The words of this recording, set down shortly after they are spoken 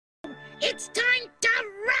It's time to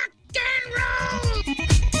rock and roll!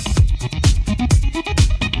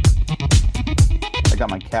 I got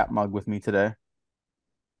my cat mug with me today.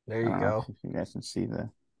 There I you don't know go. if you guys can see the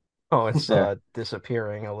Oh, it's there.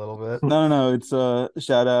 disappearing a little bit. No. It's a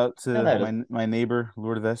shout out Oh, to there it is. my neighbor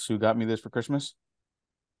Lourdes who got me this for Christmas.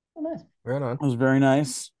 Oh, nice. Right on. It was very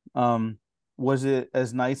nice. Was it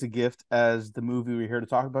as nice a gift as the movie we're here to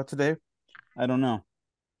talk about today? I don't know.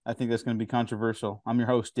 I think that's going to be controversial. I'm your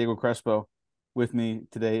host, Diego Crespo. With me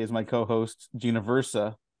today is my co-host, Gina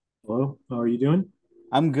Versa. Hello, how are you doing?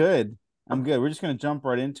 I'm good. I'm good. We're just going to jump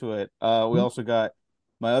right into it. We Hmm. also got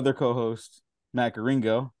my other co-host, Matt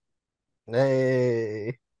Garingo,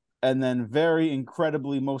 Hey. and then very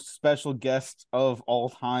incredibly most special guest of all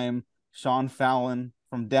time, Sean Fallon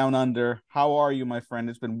from Down Under. How are you, my friend?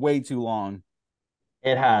 It's been way too long.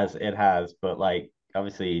 It has, but like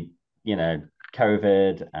obviously,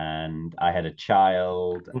 COVID, and I had a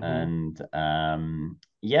child, Hmm. and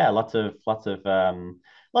yeah, lots of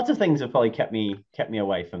things have probably kept me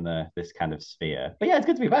away from the this kind of sphere. But yeah, it's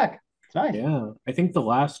good to be back. It's nice. Yeah, I think the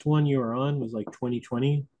last one you were on was like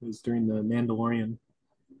 2020. It was during the Mandalorian.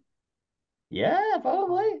 Yeah,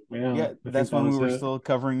 probably. Yeah, Yeah, I think that's that when we was were it. still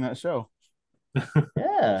covering that show.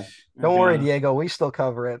 Yeah. Don't worry, Yeah. Diego. We still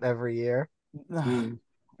cover it every year. Mm.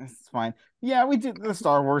 It's fine. Yeah, we did the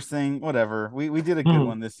Star Wars thing. Whatever. We did a good Hmm.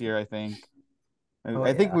 one this year, I think. Oh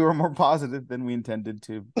I think yeah. we were more positive than we intended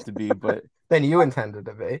to be, but Then you intended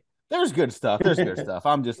to be. there's good stuff. There's good stuff.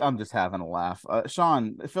 I'm just having a laugh.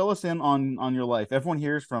 Sean, fill us in on your life. Everyone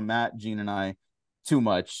hears from Matt, Gene, and I too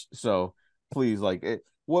much, so please,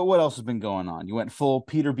 what else has been going on? You went full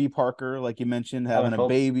Peter B. Parker, like you mentioned, I having went a full.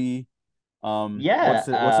 baby. Yeah. What's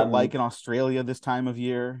it like in Australia this time of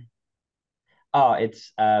year? Oh,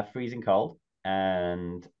 it's freezing cold,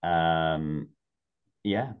 and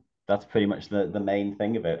yeah, that's pretty much the main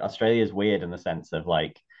thing of it. Australia is weird in the sense of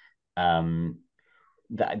like um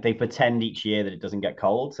that they pretend each year that it doesn't get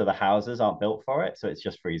cold, so the houses aren't built for it, so it's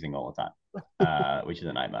just freezing all the time, which is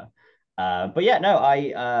a nightmare. But yeah, no,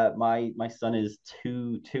 I my son is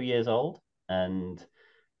two years old, and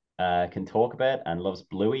can talk a bit and loves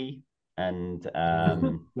Bluey, and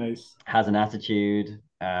Nice. has an attitude.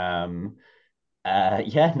 Yeah,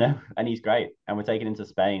 no, and he's great. And we're taking him to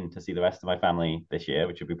Spain to see the rest of my family this year,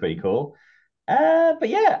 which would be pretty cool. But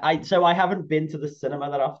yeah, I haven't been to the cinema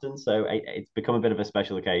that often, so it's become a bit of a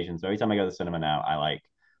special occasion. So every time I go to the cinema now,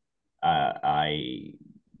 I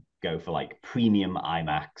go for like premium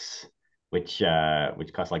IMAX, which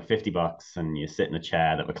costs like $50, and you sit in a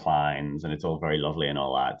chair that reclines, and it's all very lovely and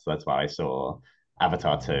all that. So that's why I saw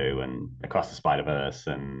Avatar 2 and Across the Spider Verse,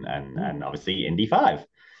 and obviously Indy 5,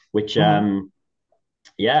 which Hmm.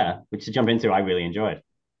 which to jump into, I really enjoyed.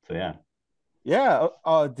 So yeah. Yeah.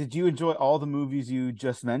 Did you enjoy all the movies you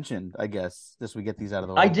just mentioned? I guess just we get these out of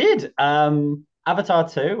the I way. did. Avatar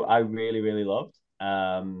 2, I really, really loved.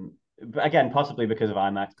 But again, possibly because of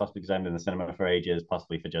IMAX, possibly because I haven't been in the cinema for ages,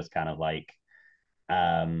 possibly for just kind of like,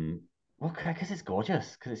 um, well, because it's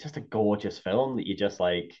gorgeous, because it's just a gorgeous film that you just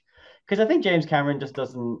like. Because I think James Cameron just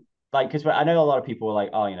doesn't like, because I know a lot of people were like,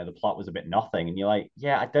 oh, the plot was a bit nothing. And you're like,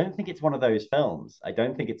 yeah, I don't think it's one of those films. I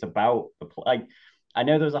don't think it's about the plot. Like, I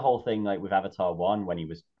know there was a whole thing like with Avatar 1 when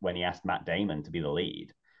he asked Matt Damon to be the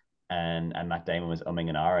lead, and Matt Damon was umming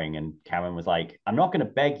and ahhing, and Cameron was like, "I'm not going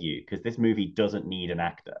to beg you because this movie doesn't need an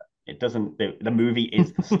actor. It doesn't. The movie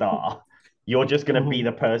is the star. You're just going to be Hmm.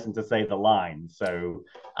 the person to say the line. So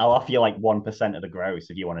I'll offer you like 1% of the gross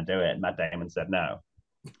if you want to do it." And Matt Damon said no.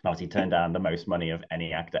 Obviously, turned down the most money of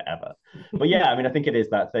any actor ever. But yeah, I mean, I think it is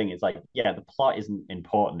that thing. It's like, yeah, the plot isn't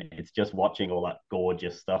important. It's just watching all that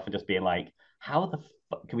gorgeous stuff and just being like, how the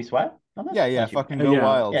fuck can we swear on this? Yeah. Actually, we Fucking can. go Yeah,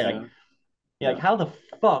 wild. Yeah, like yeah, like how the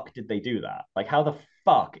fuck did they do that? Like how the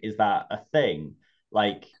fuck is that a thing?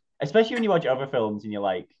 Like especially when you watch other films and you're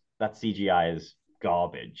like that CGI is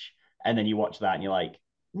garbage, and then you watch that and you're like,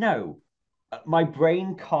 no, my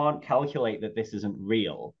brain can't calculate that this isn't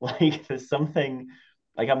real. Like there's something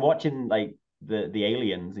like I'm watching like the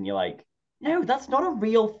aliens and you're like, no, that's not a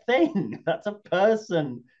real thing. That's a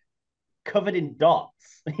person covered in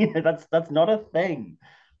dots. That's not a thing.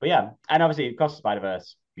 But yeah, and obviously Across the Spider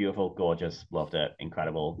Verse, beautiful, gorgeous, loved it,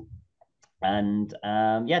 incredible, and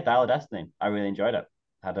yeah, Dial of Destiny, I really enjoyed it.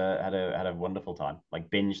 Had a wonderful time. Like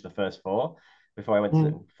binged the first four Hmm.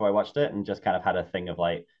 before I watched it, and just kind of had a thing of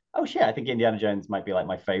like, oh shit, I think Indiana Jones might be like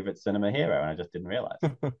my favorite cinema hero, and I just didn't realize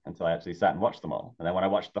until I actually sat and watched them all. And then when I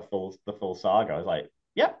watched the full saga, I was like,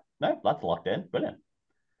 yeah, no, that's locked in, brilliant.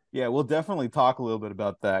 Yeah, we'll definitely talk a little bit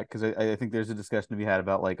about that because I think there's a discussion to be had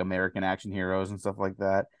about like American action heroes and stuff like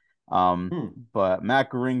that. Hmm. But Matt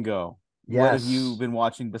Gringo, What have you Yes. been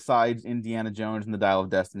watching besides Indiana Jones and the Dial of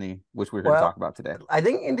Destiny, which we're here to Well, talk about today? I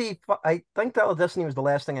think Dial of Destiny was the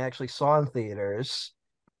last thing I actually saw in theaters.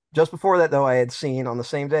 Just before that, though, I had seen on the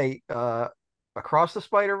same day, Across the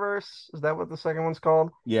Spider-Verse. Is that what the second one's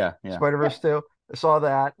called? Yeah, yeah, Spider-Verse Yeah. 2. I saw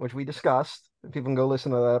that, which we discussed. People can go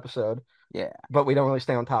listen to that episode, yeah. but we don't really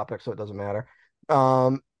stay on topic, so it doesn't matter.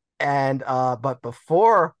 And but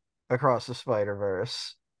before Across the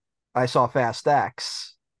Spider-Verse, I saw Fast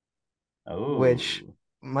X, which Oh.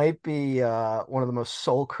 might be one of the most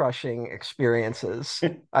soul-crushing experiences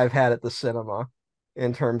I've had at the cinema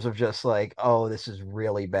in terms of just like, oh, this is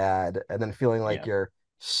really bad, and then feeling like Yeah. you're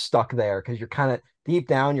stuck there because you're kind of deep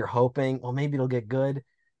down, you're hoping, well, maybe it'll get good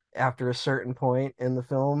after a certain point in the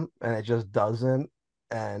film, and it just doesn't.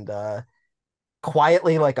 And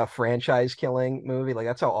quietly like a franchise killing movie. Like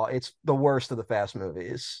that's how it's the worst of the Fast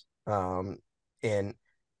movies. In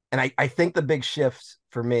and I think the big shift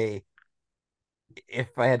for me, if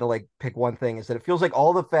I had to like pick one thing, is that it feels like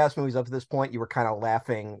all the Fast movies up to this point, you were kind of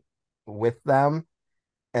laughing with them.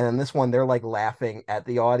 And then this one, they're like laughing at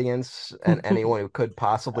the audience and anyone who could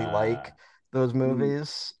possibly Uh, like those Mm.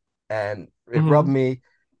 movies. And it rubbed Mhm. me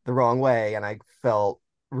the wrong way. And I felt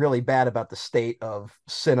really bad about the state of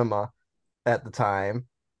cinema at the time.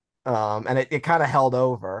 And it kind of held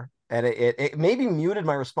over, and it maybe muted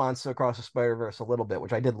my response to Across the Spider-Verse a little bit,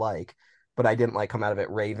 which I did like, but I didn't like come out of it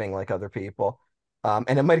raving like other people.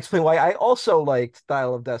 And it might explain why I also liked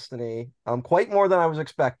Dial of Destiny quite more than I was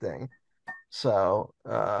expecting. So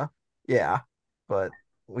yeah, but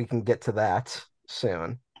we can get to that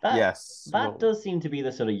soon. that Yes. that Well, does seem to be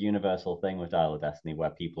the sort of universal thing with Dial of Destiny, where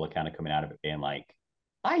people are kind of coming out of it being like,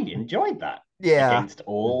 I enjoyed that Yeah. against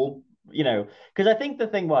all, because I think the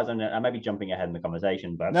thing was, and I might be jumping ahead in the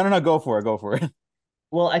conversation, but no, no, no. Go for it. Go for it.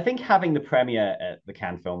 well, I think having the premiere at the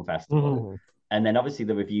Cannes Film Festival, Mhm. and then obviously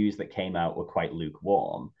the reviews that came out were quite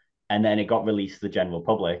lukewarm, and then it got released to the general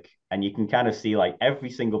public, and you can kind of see like every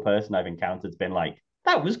single person I've encountered's been like,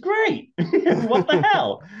 "That was great! What the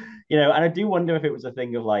hell?" And I do wonder if it was a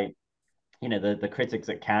thing of like, the critics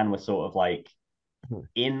at Cannes were sort of like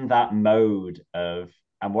in that mode of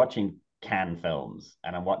I'm watching Cannes films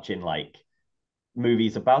and I'm watching like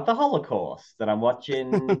movies about the Holocaust, and I'm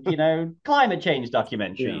watching, climate change Yeah.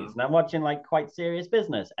 documentaries, and I'm watching like quite serious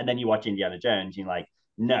business. And then you watch Indiana Jones, and you're like,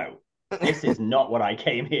 no, this is not what I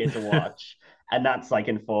came here to watch. And that's like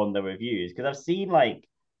informed the reviews. Because I've seen like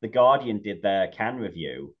The Guardian did their Cannes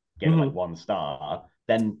review, gave it like Mhm. 1 star.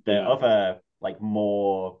 Then the Yeah. other like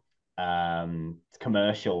more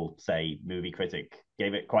commercial, say, movie critic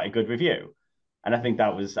gave it quite a good review. And I think I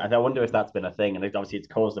wonder if that's been a thing. And obviously, it's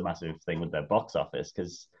caused a massive thing with their box office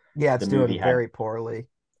because Yeah, the it's movie doing had very poorly.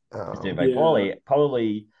 was doing very Yeah. poorly,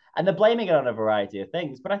 probably, and they're blaming it on a variety of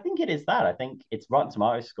things. But I think it is that. I think its Rotten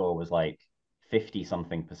Tomatoes score was like 50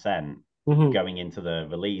 something percent Mhm. going into the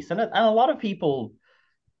release, and a lot of people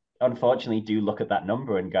unfortunately do look at that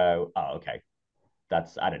number and go, "Oh, okay,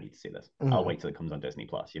 that's I don't need to see this. I'll Mhm. wait till it comes on Disney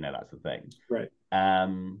Plus." That's the thing. Right.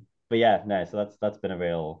 But yeah, no. So that's been a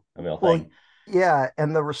real Well, thing. yeah,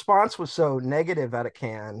 and the response was so negative out of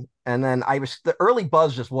Cannes, and then the early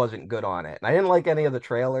buzz just wasn't good on it, and I didn't like any of the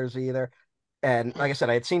trailers either. And like I said,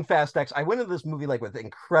 I had seen Fast X. I went into this movie like with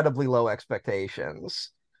incredibly low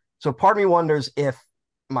expectations. So part of me wonders if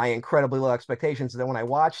my incredibly low expectations, then when I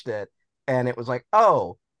watched it and it was like,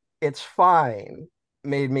 oh, it's fine,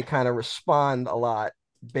 made me kind of respond a lot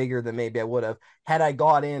bigger than maybe I would have had I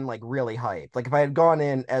gone in like really hyped. Like if I had gone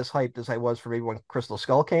in as hyped as I was for maybe when Crystal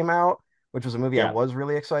Skull came out, which was a movie I Yeah, was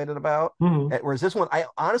really excited about. Mhm. Whereas this one, I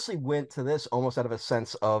honestly went to this almost out of a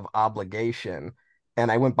sense of obligation,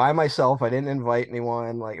 and I went by myself. I didn't invite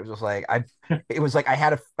anyone. Like it was just like it was like I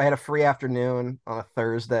had a free afternoon on a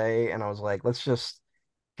Thursday, and I was like, let's just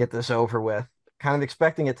get this over with. Kind of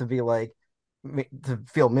expecting it to be like to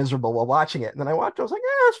feel miserable while watching it, and then I watched. I was like,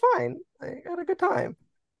 yeah, it's fine. I had a good time,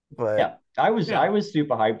 but yeah. I Yeah. was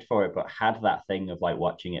super hyped for it, but had that thing of like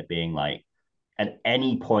watching it being like, at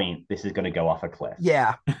any point this is going to go off a cliff.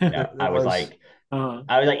 yeah, I it was was. like, Uh,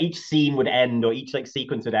 each scene would end or each like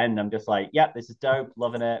sequence would end. I'm just like, yep, this is dope,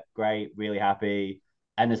 loving it, great, really happy.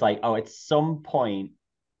 And it's like, oh, at some point,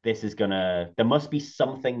 there must be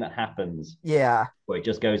something that happens Yeah. where it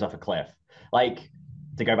just goes off a cliff. Like,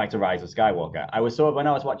 to go back to Rise of Skywalker, I was sort of, when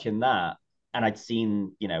I was watching that, and I'd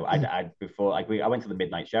seen, I'd before, like, I went to the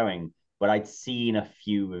midnight showing, but I'd seen a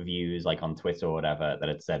few reviews, like on Twitter or whatever, that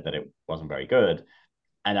had said that it wasn't very good.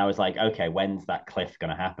 And I was like, okay, when's that cliff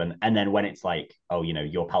going to happen? And then when it's like, oh,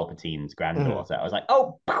 you're Palpatine's granddaughter, I was like,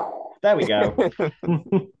 oh, there we go.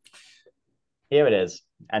 Here it is.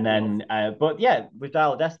 And well, then, but yeah, with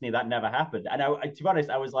Dial of Destiny, that never happened. And to be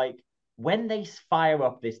honest, I was like, when they fire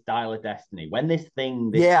up this dial of destiny, when this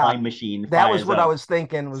Yeah, time machine That was fires what I up, was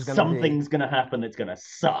thinking was going to be. something's gonna happen that's gonna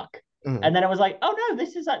suck. Mhm. And then I was like, oh no,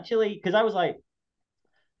 this is actually, because I was like,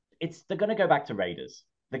 they're gonna go back to Raiders.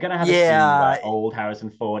 They're gonna have a scene Yeah. where old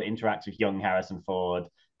Harrison Ford interacts with young Harrison Ford,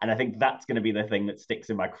 and I think that's gonna be the thing that sticks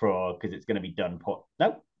in my craw because it's gonna be done.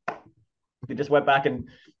 Nope, they just went back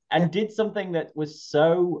and did something that was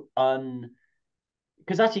so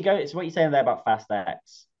because actually it's what you're saying there about Fast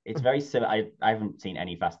X. It's very similar. I haven't seen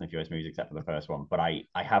any Fast and the Furious movies except for the first one, but I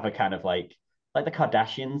have a kind of like the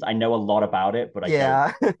Kardashians. I know a lot about it, but I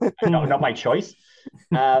Yeah. don't. Not by choice.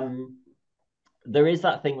 There is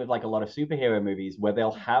that thing with like a lot of superhero movies where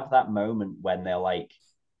they'll have that moment when they're like,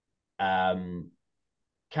 kind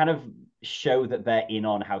of show that they're in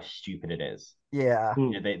on how stupid it is. Yeah.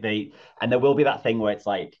 You know, they and there will be that thing where it's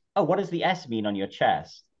like, oh, what does the S mean on your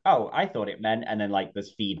chest? Oh, I thought it meant, and then like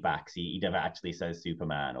there's feedbacks. He never actually says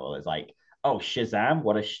Superman, or there's like, oh, Shazam,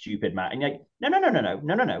 what a stupid man. And you're like,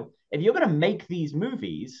 no. If you're gonna make these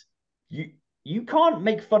movies, you can't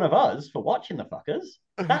make fun of us for watching the fuckers.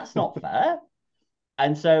 That's not fair.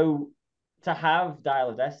 And so to have Dial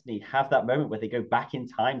of Destiny have that moment where they go back in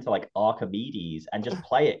time to like Archimedes and just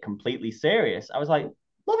play it completely serious, I was like,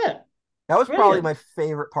 love it. That was Brilliant. probably my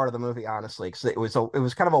favorite part of the movie, honestly, because it was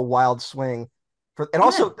kind of a wild swing and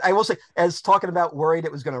also I will say, as talking about worried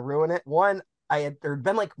it was going to ruin it. One, there had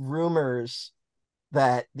been like rumors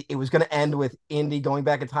that it was going to end with Indy going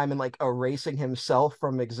back in time and like erasing himself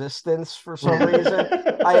from existence for some reason.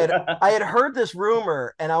 I had heard this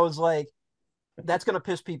rumor and I was like, that's going to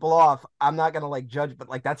piss people off. I'm not going to like judge, but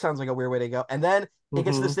like that sounds like a weird way to go. And then it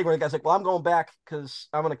gets this thing where the guy's like, well, I'm going back because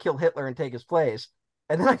I'm going to kill Hitler and take his place.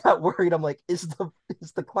 And then I got worried. I'm like, is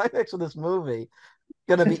the climax of this movie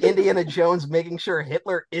gonna be Indiana Jones making sure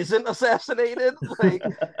Hitler isn't assassinated? Like,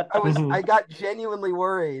 I got genuinely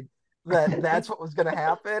worried that that's what was gonna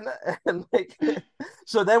happen. And like,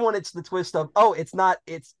 so then when it's the twist of, oh,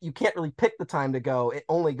 you can't really pick the time to go. It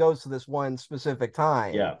only goes to this one specific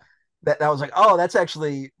time. Yeah. That was like, oh, that's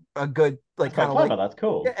actually a good like kind of like that's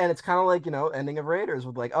cool. Yeah, and it's kind of like, ending of Raiders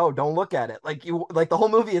with like, oh, don't look at it. Like the whole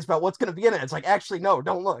movie is about what's going to be in it. It's like, actually, no,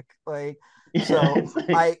 don't look. Like, so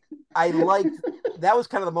like... I liked that was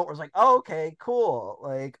kind of the moment where I was like, oh, okay, cool.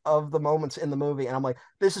 Like of the moments in the movie, and I'm like,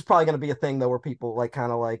 this is probably going to be a thing though, where people like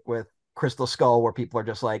kind of like with Crystal Skull, where people are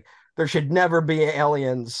just like, there should never be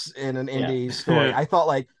aliens in an indie story. I thought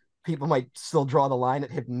like people might still draw the line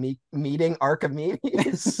at him meeting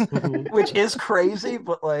Archimedes, which is crazy,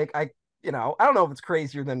 but like I don't know if it's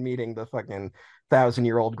crazier than meeting the fucking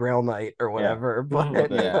 1,000-year-old Grail Knight or whatever. But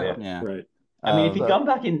right. I mean, if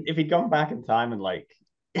he'd gone back in time and like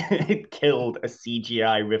it killed a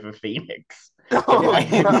CGI River Phoenix.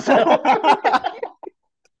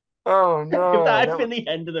 Oh no! If that had been the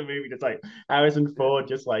end of the movie, just like Harrison Ford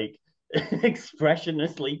just like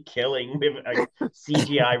expressionlessly killing with a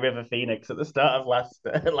CGI River Phoenix at the start of Last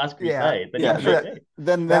Crusade.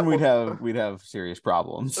 Then we'd have serious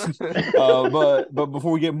problems. But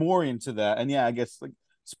before we get more into that, and I guess like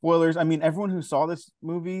spoilers. I mean, everyone who saw this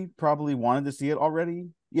movie probably wanted to see it already.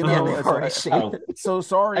 They've already seen it. So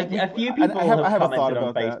sorry. A few people have commented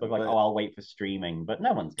on Facebook like, "Oh, I'll wait for streaming," but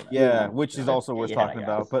no one's gonna. Yeah, which is also worth talking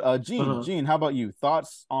about. But Gene, how about you?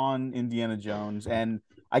 Thoughts on Indiana Jones? And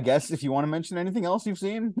I guess if you want to mention anything else you've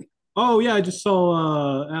seen. Oh yeah, I just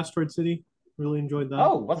saw Asteroid City. Really enjoyed that.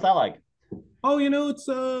 Oh, what's that like? Oh, it's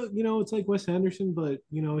it's like Wes Anderson, but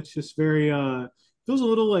it's just very feels a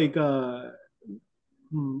little like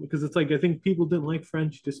because it's like I think people didn't like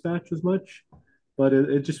French Dispatch as much, but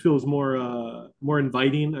it just feels more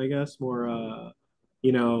inviting, I guess, more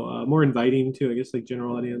inviting to, I guess, like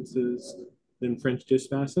general audiences than French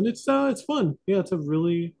Dispatch, and it's fun. Yeah, it's a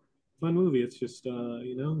really fun movie. It's just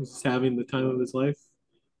he's just having the time of his life,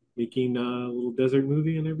 making a little desert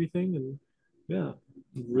movie and everything, and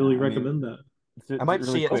really recommend that. I might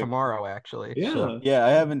see it tomorrow, actually. Yeah. So. Yeah, I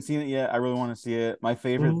haven't seen it yet. I really want to see it. My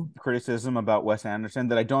favorite criticism about Wes Anderson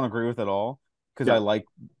that I don't agree with at all, because I like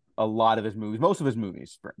a lot of his movies, most of his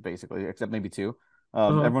movies, basically, except maybe two.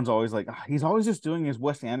 Everyone's always like, he's always just doing his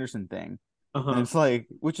Wes Anderson thing. And it's like,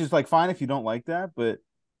 which is like fine if you don't like that, but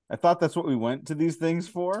I thought that's what we went to these things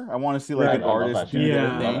for. I want to see like an artist do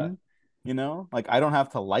their thing. Like I don't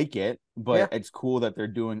have to like it, but it's cool that they're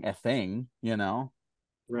doing a thing,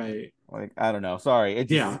 Right. Like, I don't know. Sorry.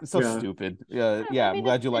 It's so stupid. I mean, I'm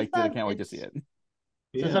glad you liked it. I can't wait to see it.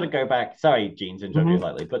 To sort of go back, sorry, Gene, to interrupt you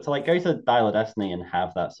slightly, but to like go to Dial of Destiny and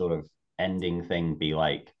have that sort of ending thing be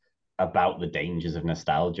like about the dangers of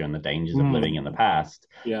nostalgia and the dangers of living in the past.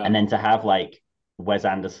 Yeah. And then to have like Wes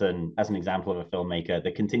Anderson as an example of a filmmaker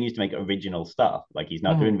that continues to make original stuff. Like he's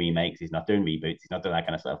not doing remakes, he's not doing reboots, he's not doing that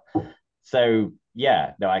kind of stuff. So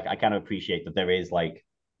yeah, no, I kind of appreciate that there is like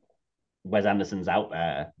Wes Anderson's out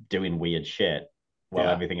there doing weird shit while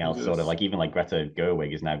everything else sort of like even like Greta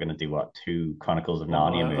Gerwig is now going to do what 2 Chronicles of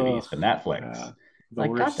Narnia movies for Netflix.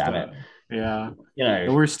 Like, worst, God damn it. You the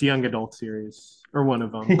know, worst young adult series, or one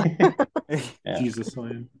of them. Jesus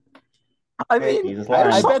Lion. I mean, Jesus I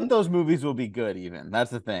Lion. bet those movies will be good. Even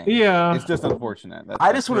that's the thing. Yeah. It's just unfortunate.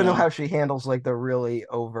 I just want to know how she handles like the really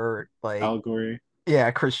overt like allegory. Yeah,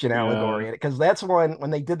 Christian allegory in it, because that's one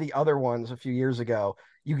when they did the other ones a few years ago.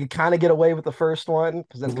 You could kind of get away with the first one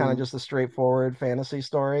because that's kind of just a straightforward fantasy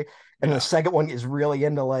story, and the second one is really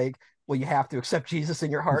into like, well, you have to accept Jesus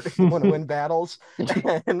in your heart if you want to win battles,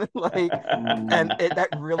 and like, that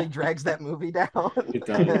really drags that movie down. It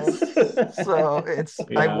does. So it's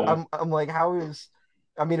I'm like, how is?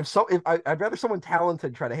 I mean, if I'd rather someone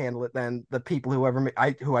talented try to handle it than the people who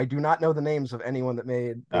I do not know the names of anyone that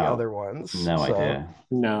made the other ones. No idea.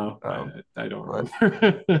 No, I don't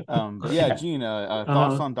remember. Yeah, Gene,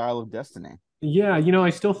 thoughts on Dial of Destiny? Yeah, I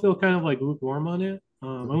still feel kind of like lukewarm on it.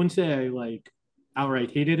 I wouldn't say I like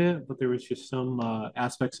outright hated it, but there was just some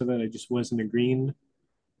aspects of it I just wasn't agreeing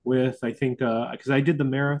with. I think because I did the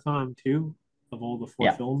marathon too of all the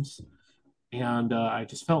 4 films. And I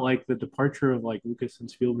just felt like the departure of like Lucas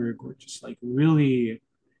and Spielberg were just like really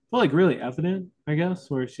evident, I guess,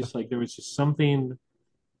 where it's just like there was just something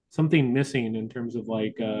missing in terms of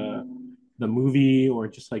like the movie or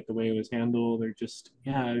just like the way it was handled, or just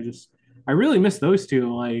I really miss those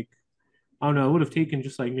two. Like, I don't know, I would have taken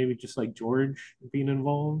just like maybe just like George being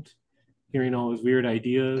involved, hearing all his weird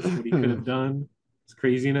ideas, what he could have done, his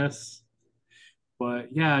craziness. But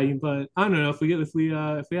I don't know, if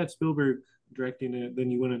we had Spielberg directing it,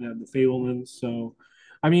 then you wouldn't have the Fabelmans. So,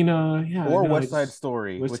 I mean, or West Side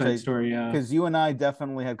Story, yeah. Because you and I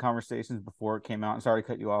definitely had conversations before it came out. And sorry to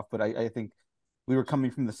cut you off, but I think we were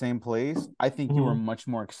coming from the same place. I think you were much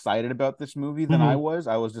more excited about this movie than I was.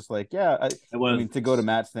 I was just like, I mean, to go to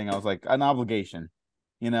Matt's thing, I was like, an obligation,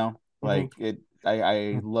 like it.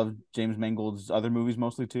 I love James Mangold's other movies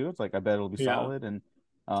mostly too. It's like I bet it'll be solid and.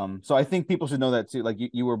 So I think people should know that too. Like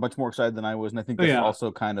you were much more excited than I was, and I think that's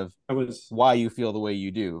also kind of why you feel the way you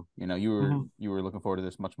do. You were looking forward to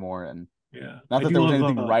this much more, and not that there was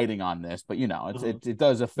anything writing on this, but it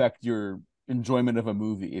does affect your enjoyment of a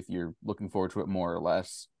movie if you're looking forward to it more or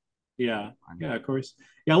less. Yeah, of course.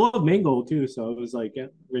 Yeah, I love Mangold too, so I was like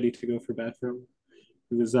ready to go for bat for him.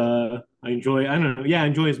 It was I enjoy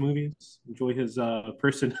his movies, enjoy his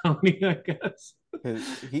personality, I guess.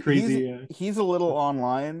 He's a little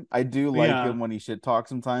online. I do like him when he shit talks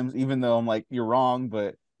sometimes, even though I'm like, you're wrong,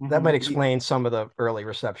 but that might explain some of the early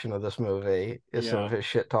reception of this movie is some of his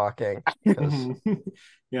shit talking. Maybe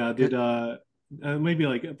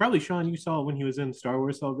like probably Sean, you saw it when he was in Star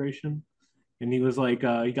Wars Celebration, and he was like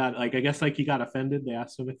he got like, I guess like he got offended. They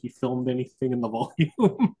asked him if he filmed anything in the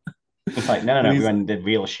volume. It's like, no, everyone did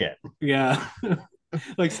real shit. Yeah.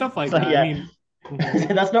 Like stuff like that. I mean,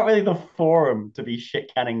 that's not really the forum to be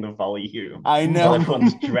shit canning the volume. I know.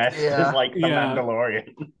 Everyone's dressed as like the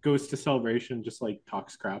Mandalorian. Goes to Celebration, just like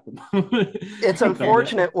talks crap about it. It's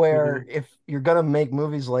unfortunate where if you're gonna make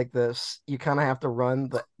movies like this, you kind of have to run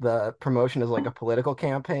the promotion as like a political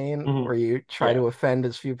campaign where you try to offend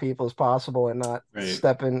as few people as possible and not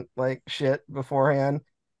step in like shit beforehand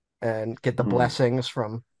and get the blessings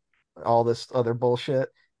from all this other bullshit.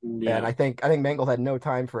 And I think Mangold had no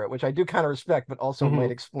time for it, which I do kind of respect, but also might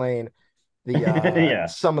explain the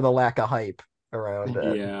some of the lack of hype around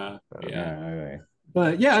it.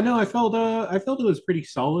 But no, I felt it was pretty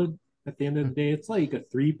solid at the end of the day. It's like a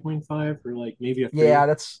 3.5 or like maybe a 3. Yeah,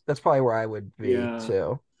 that's probably where I would be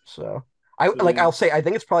too. So I'll say I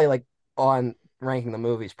think it's probably like on ranking the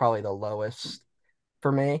movies probably the lowest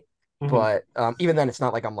for me. But even then, it's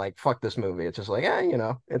not like I'm like fuck this movie. It's just like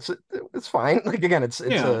it's fine. Like again, it's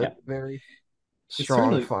a very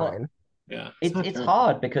strong fine. It's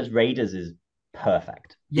hard because Raiders is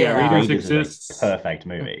perfect. Raiders exists. Perfect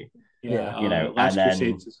movie. Last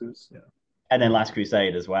Crusade exists. And then Last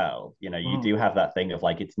Crusade as well. You do have that thing of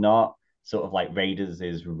like it's not sort of like Raiders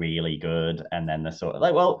is really good, and then the sort of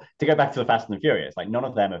like, well, to go back to the Fast and the Furious, like none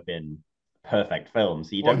of them have been perfect films.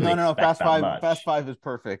 So you don't really expect that much. Fast Five is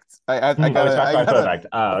perfect. Fast Five perfect.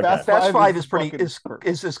 Fast Five is pretty is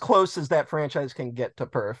as close as that franchise can get to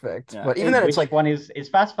perfect. But even then, it's like one is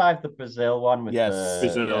Fast Five the Brazil one with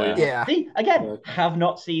Brazil, See, again, have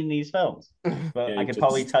not seen these films, but I can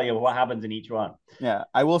probably tell you what happens in each one. Yeah,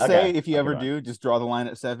 I will say if you ever do, just draw the line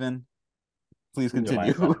at 7. Please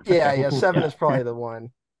continue. 7 is probably the one.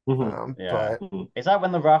 Yeah. But Is that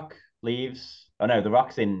when The Rock leaves? Oh no, is The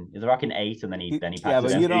Rock in 8 and then he Yeah, packs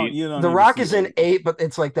but it you in? don't you don't The need to Rock see is in it. 8, but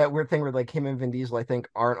it's like that weird thing where like him and Vin Diesel, I think,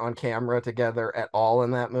 aren't on camera together at all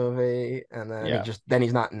in that movie, and then Yeah.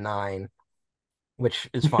 he's not in 9, which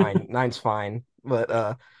is fine. Nine's fine, but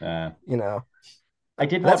Uh, you know, I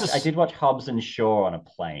did watch Hobbs and Shaw on a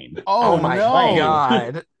plane. oh Oh On a my no. plane.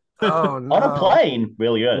 God. Oh On a no. plane,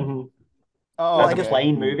 really good. Mhm. Oh, Well, As I a guess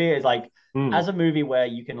plane okay. movie, it's like Mm. as a movie where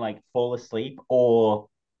you can like fall asleep or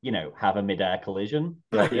have a mid-air collision.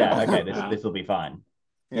 You're like, yeah, okay, Yeah. this will be fine.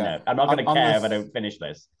 Yeah. I'm not gonna On care if I this don't finish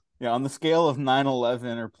this. Yeah, on the scale of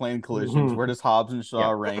 9/11 or plane collisions, Mhm. where does Hobbs and Shaw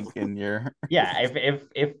Yeah. rank in your Yeah,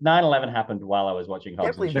 if 9/11 happened while I was watching can't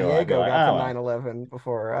Hobbs and believe Shaw, I'd be Diego like, got to oh well. 9/11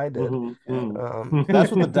 before I did. Mhm. Yeah.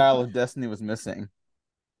 That's what the Mhm. dial of destiny was missing.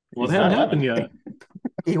 Well, it He's hadn't like, happened 9/11. yet.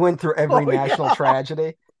 He went through every oh national yeah.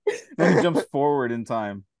 tragedy. No, he jumps forward in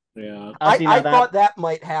time. Yeah. Oh, see I now thought that that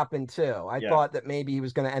might happen too. I yeah. thought that maybe he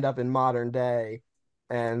was going to end up in modern day,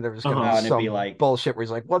 and there was going to be Uh-huh. And it'd be some like, bullshit where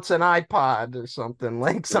he's like, "What's an iPod?" or something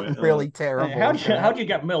like Right. something really terrible is going to how'd happen. you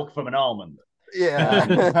get milk from an almond? Yeah,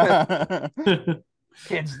 Yeah.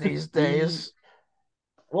 kids these The days.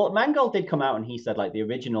 Well, Mangold did come out and he said like the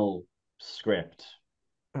original script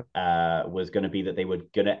was going to be that they were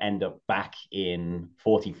going to end up back in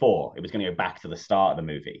 44. It was going to go back to the start of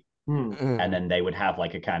the movie, Hmm. and then they would have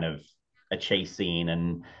like a kind of a chase scene,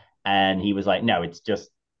 and he was like, no, it's just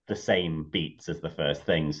the same beats as the first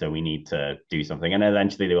thing, so we need to do something. And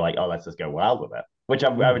eventually they were like, oh, let's just go wild with it, which I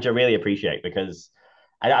really appreciate because.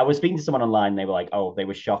 I was speaking to someone online. And they were like, "Oh, they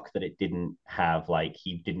were shocked that it didn't have like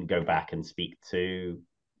he didn't go back and speak to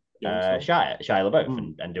Youngstown. Shia LaBeouf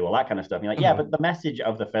Hmm. and do all that kind of stuff." And you're like, yeah, but the message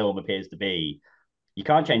of the film appears to be you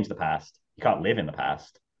can't change the past, you can't live in the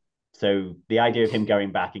past. So the idea of him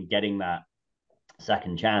going back and getting that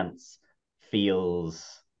second chance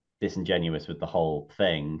feels disingenuous with the whole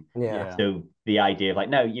thing. Yeah, Yeah. So the idea of like,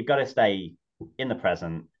 no, you've got to stay in the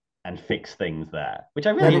present and fix things there, which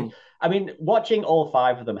Mhm. I mean, watching all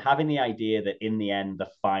 5 of them, having the idea that in the end, the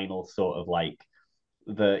final sort of like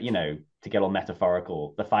to get all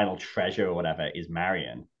metaphorical, the final treasure or whatever is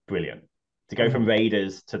Marion. Brilliant. To go from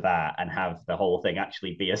Raiders to that and have the whole thing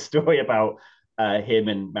actually be a story about him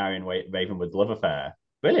and Marion Ravenwood's love affair.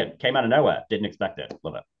 Brilliant. Came out of nowhere. Didn't expect it.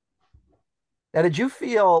 Love it. Now, did you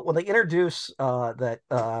feel when they introduce that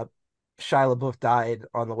Shia LaBeouf died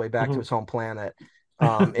on the way back to Mhm. his home planet,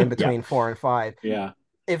 in Yeah. between 4 and 5? Yeah.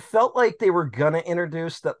 It felt like they were gonna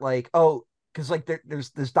introduce that, like, oh, because like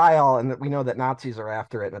there's this dial, and we know that Nazis are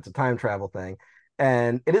after it, and it's a time travel thing,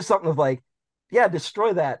 and it is something of like, yeah,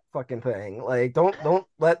 destroy that fucking thing. Like, don't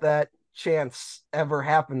let that chance ever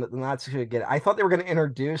happen that the Nazis could get it. I thought they were gonna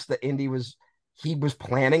introduce that he was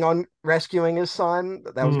planning on rescuing his son.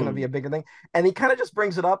 That was gonna be Hmm. a bigger thing, and he kind of just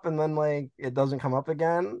brings it up, and then like it doesn't come up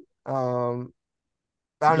again. I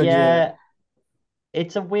don't know. Yeah. Yeah.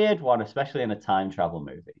 It's a weird one, especially in a time travel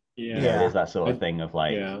movie. It Yeah. is that sort of I, thing of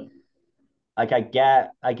like, yeah. I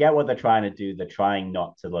get what they're trying to do. They're trying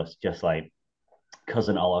not to look just like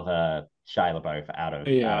cousin Oliver Shia LaBeouf out of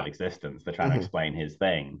Yeah. existence. They're trying to Mhm. explain his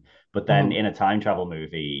thing, but then Mhm. in a time travel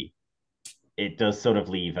movie, it does sort of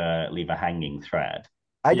leave a hanging thread.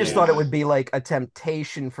 I just thought it Yeah. would be like a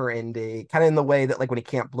temptation for Indy, kind of in the way that like when he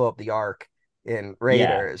can't blow up the Ark in Yeah,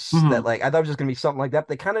 Raiders, that Mhm. like I thought it was just gonna be something like that.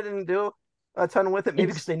 They kind of didn't do a ton with it, maybe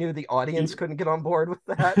because it's they knew the audience Y- couldn't get on board with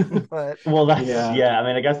that. But well, that's Yeah. yeah. I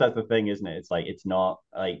mean, I guess that's the thing, isn't it? It's like it's not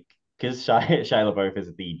like because Shia LaBeouf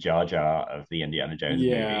is the Jar Jar of the Indiana Jones movies.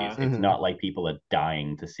 Yeah. It's mhm. not like people are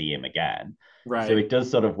dying to see him again. So Right. it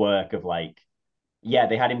does sort of work of like yeah,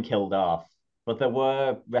 they had him killed off, but there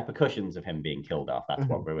were repercussions of him being killed off. That's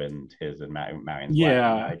what Mhm. ruined his and Marion's wedding,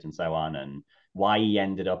 Yeah. marriage, and so on, and why he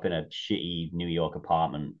ended up in a shitty New York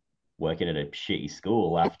apartment working at a shitty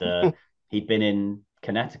school after he'd been in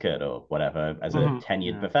Connecticut or whatever as a Mhm.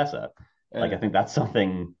 tenured Yeah. professor. Like, I And think that's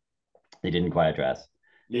something they didn't quite address.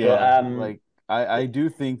 But yeah, like I do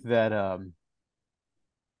think that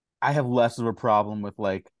I have less of a problem with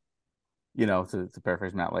like, to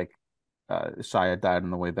paraphrase Matt, like Shia died on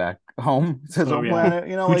the way back home to his Oh Mhm. home yeah. planet.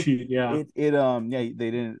 Like Poochie. Yeah.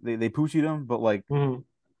 yeah, they poochied him, but like Mhm.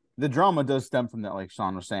 the drama does stem from that, like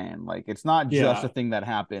Sean was saying. Like it's not just a Yeah. thing that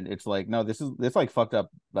happened. It's like, no, this like fucked up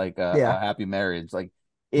like Yeah. a happy marriage. Like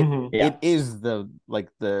it Mhm. it Yeah, is the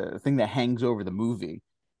thing that hangs over the movie.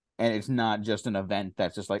 And it's not just an event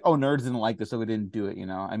that's just like, oh, nerds didn't like this, so we didn't do it.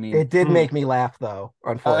 I mean, It did Mhm. make me laugh though,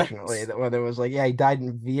 uh, unfortunately, that when it was like, yeah, he died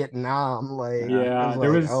in Vietnam. Like yeah, it was Yeah. There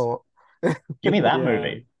like, was. oh, give me that Yeah.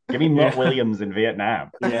 movie. Give me Mutt Yeah. Williams in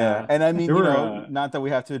Vietnam. yeah. Yeah. And I There mean, were. not that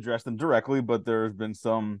we have to address them directly, but there's been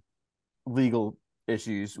some legal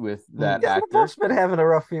issues with that Yeah, we've actor. both been having a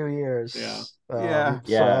rough few years. Yeah.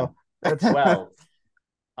 Yeah. So that's Well,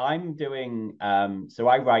 I'm doing so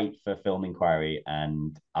I write for Film Inquiry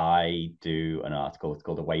and I do an article. It's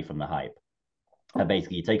called Away from the Hype. And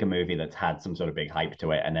basically, you take a movie that's had some sort of big hype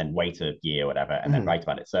to it and then wait a year or whatever and then write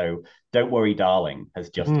about it. So, Don't Worry, Darling has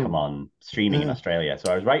just come on streaming in Australia.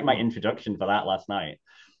 So, I was writing my introduction for that last night.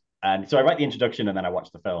 And so, I write the introduction and then I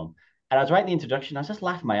watch the film. And I was writing the introduction. I was just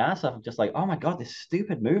laughing my ass off. I'm just like, oh my God, this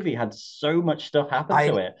stupid movie had so much stuff happen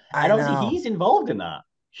to it. I And obviously, know. he's involved in that,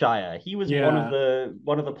 Shire. He was one of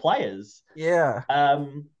Yeah. the players. Yeah.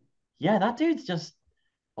 Yeah, that dude's just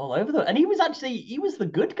all over the, and he was the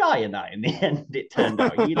good guy in that in the end. It turned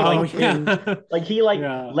out he Oh, like yeah. he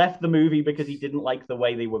Yeah. left the movie because he didn't like the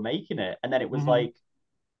way they were making it, and then it was like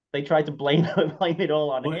they tried to blame it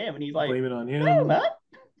all on him, and he's like, blame it on no, him. man.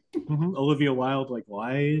 Olivia Wilde like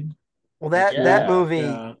lied. Well, that Yeah.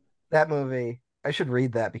 movie, I should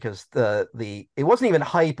read that because the it wasn't even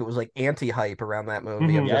hype. It was like anti-hype around that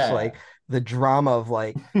movie of just Yeah. like the drama of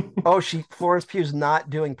like, oh, Florence Pugh's not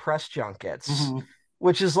doing press junkets,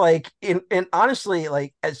 which is like, and honestly,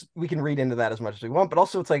 like as we can read into that as much as we want, but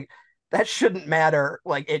also it's like that shouldn't matter.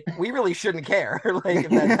 Like we really shouldn't care. Like if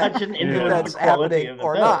That shouldn't if influence that's the quality happening of the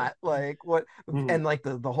or film. not. Like what, and like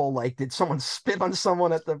the whole like, did someone spit on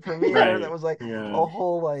someone at the premiere? Right. That was like Yeah. a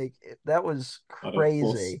whole like that was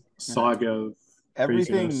crazy. Saga of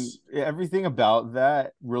Everything about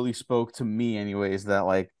that really spoke to me anyways, that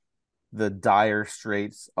like the dire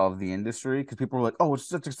straits of the industry, because people were like, oh, it's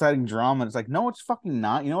such exciting drama, and it's like, no, it's fucking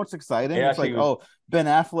not. You know what's exciting? It It's like, actually was- oh, Ben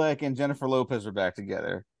Affleck and Jennifer Lopez are back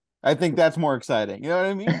together. I think that's more exciting. You know what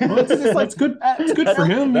I mean? Well, It's just like it's good. It's good for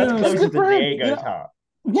him. That's Yeah. It's closer good to for him, Diego's you know? heart.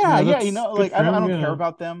 Yeah, Yeah, you that's know, good like for I don't him, care yeah.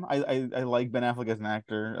 about them. I like Ben Affleck as an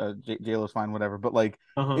actor. J-Lo's fine, whatever. But like,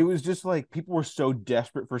 Uh-huh. it was just like people were so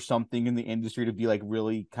desperate for something in the industry to be like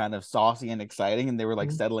really kind of saucy and exciting, and they were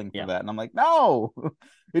like settling for Yeah. that. And I'm like, no,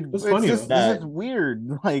 It's it's funny, just though. this is weird.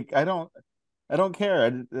 Like I don't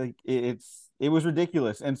care. Like it was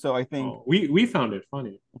ridiculous. And so I think We found it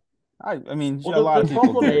funny. I mean Well, a lot the of people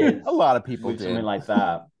problem did. is A lot of people with did. something like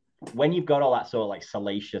that, when you've got all that sort of like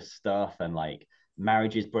salacious stuff and like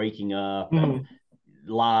marriages breaking up and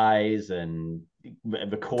lies and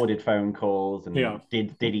recorded phone calls and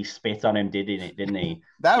did he spit on him? Didn't he?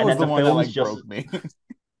 That And was then the one that film's like just broke me.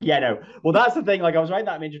 yeah, no. Well, that's the thing. Like I was writing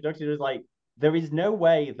that in introduction. It was like there is no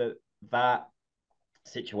way that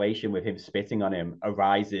situation with him spitting on him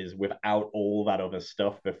arises without all that other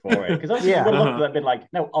stuff before it. Because obviously you would have looked at that and been like,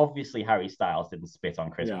 no, obviously Harry Styles didn't spit on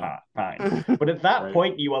Chris Pine. But at that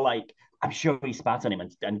point, you were like, I'm sure he spat on him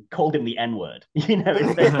and called him the N-word. You know,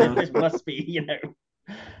 this must be, you know.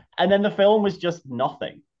 And then the film was just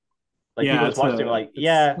nothing. Like people just watched it like,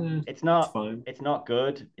 it's not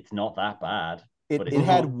good. It's not that bad. It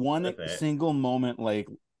had one single moment like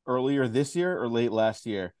earlier this year or late last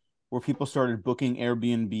year where people started booking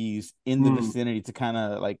Airbnbs in the vicinity to kind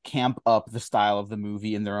of like camp up the style of the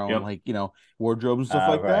movie in their own like, you know, wardrobe and stuff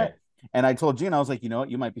like that. And I told Gina, I was like, you know what,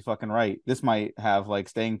 you might be fucking right. This might have like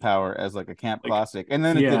staying power as like a camp classic. And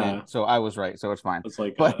then it didn't. So I was right. So it's fine. It's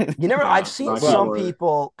like but you never I've seen some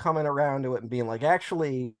people coming around to it and being like,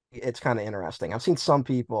 actually, it's kind of interesting. I've seen some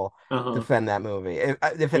people defend that movie.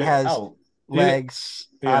 If it has legs,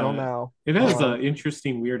 I don't know. It has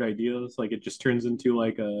interesting, weird ideas. Like it just turns into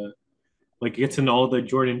like it gets into all the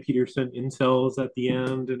Jordan Peterson incels at the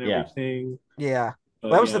end and everything. Yeah.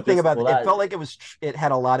 Well, that was the thing about it. It felt like it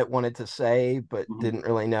had a lot it wanted to say, but didn't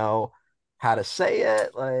really know how to say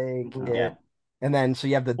it. Like, and then so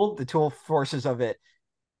you have the dual forces of it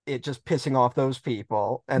just pissing off those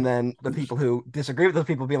people, and then the people who disagree with those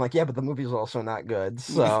people being like, yeah, but the movie's also not good.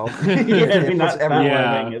 So I mean, that's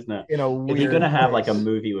everyone thing, isn't it? You know, if you're gonna have like a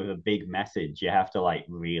movie with a big message, you have to like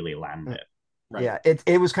really land it. Right. Yeah,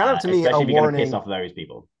 it was kind of to me a if you're warning. Gonna piss off those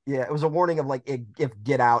people. Yeah, it was a warning of like if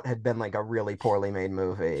Get Out had been like a really poorly made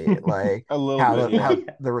movie, like how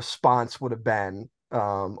the response would have been,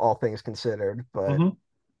 all things considered. But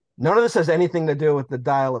none of this has anything to do with the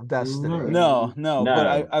Dial of Destiny. No.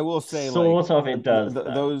 But I will say, sort of it does.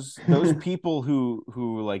 Those people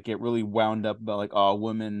who like get really wound up about like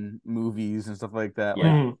women movies and stuff like that.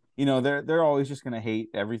 Yeah. Like, you know, they're always just gonna hate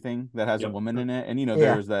everything that has a woman in it, and you know,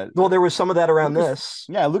 there's that. Well, there was some of that around this.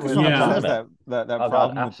 Yeah, Lucas has that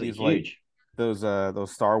problem with these huge. Like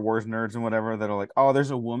those Star Wars nerds and whatever that are like, oh,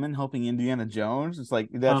 there's a woman helping Indiana Jones. It's like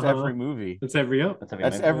that's every movie. That's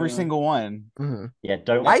every single one. Yeah,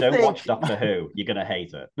 don't watch Doctor Who. You're gonna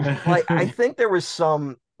hate it. Like I think there was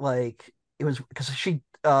some like it was because she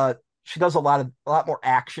she does a lot more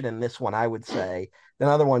action in this one, I would say, than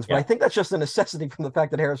other ones. But I think that's just a necessity from the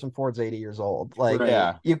fact that Harrison Ford's 80 years old. Like,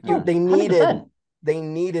 Yeah. they 100%.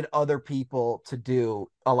 needed other people to do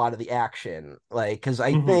a lot of the action. Like, because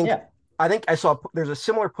I Mhm. think Yeah. I saw there's a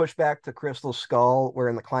similar pushback to Crystal Skull, where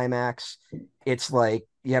in the climax, it's like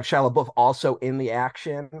you have Shia LaBeouf also in the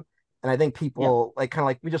action, and I think people like kind of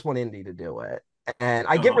like we just want Indy to do it, and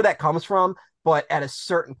I get where that comes from, but at a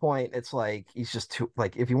certain point, it's like he's just too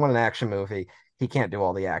like if you want an action movie, he can't do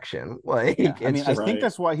all the action. Like, Yeah. I mean, it's just I think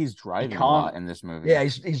that's why he's driving a lot in this movie. yeah,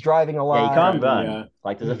 he's driving a Yeah, lot. he can't run. Yeah.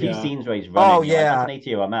 Like, there's a few Yeah. scenes where he's running. Oh, you're like, yeah. that's an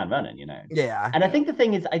 80-year-old man running, you know? Yeah, And I think the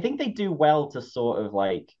thing is, I think they do well to sort of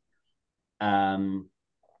like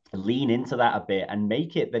lean into that a bit and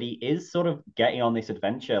make it that he is sort of getting on this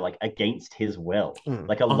adventure like against his will.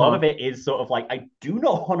 Like a lot of it is sort of like, I do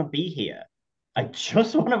not want to be here. I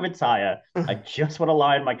just want to retire. I just want to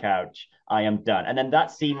lie on my couch. I am done. And then that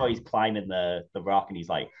scene where he's climbing the rock and he's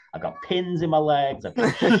like, I've got pins in my legs. I've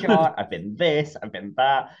been shot. I've been this. I've been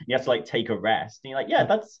that. You have to like take a rest. And you're like, yeah,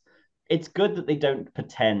 it's good that they don't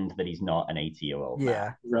pretend that he's not an 80-year-old yeah.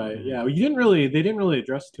 man. Right. Yeah. Well, they didn't really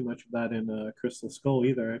address too much of that in Crystal Skull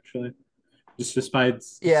either, actually. Just despite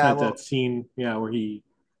that scene, where he,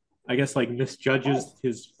 I guess, like misjudges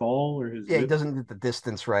his fall or his. Yeah, he doesn't get the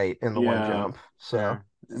distance right in the one jump. So yeah.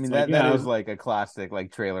 I mean, like, that is like a classic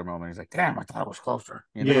like trailer moment. He's like, "Damn, I thought it was closer."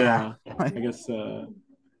 You know? Yeah. I guess.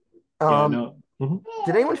 No.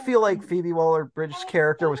 Did anyone feel like Phoebe Waller-Bridge's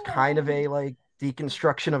character was kind of a like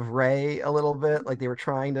deconstruction of Rey a little bit? Like they were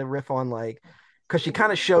trying to riff on like, because she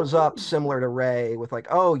kind of shows up similar to Rey with like,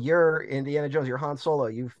 oh, you're Indiana Jones, you're Han Solo,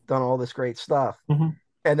 you've done all this great stuff,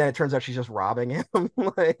 and then it turns out she's just robbing him.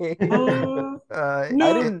 Like, No.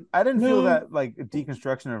 I didn't feel that like a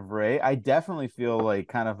deconstruction of Rey. I definitely feel like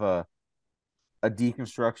kind of a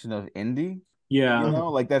deconstruction of Indy. Yeah. You know,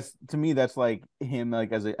 like that's to me that's like him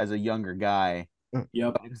like as a younger guy.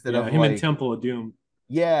 Yep. Instead of him like, in Temple of Doom.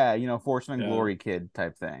 Yeah, Fortune and Glory kid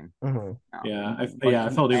type thing. Yeah, Like, I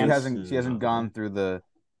felt she it hasn't gone through the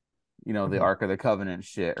the Ark of the Covenant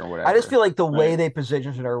shit or whatever. I just feel like the way they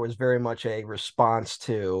positioned her was very much a response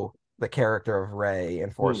to the character of Rey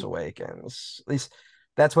in Force Awakens. At least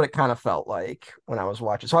that's what it kind of felt like when I was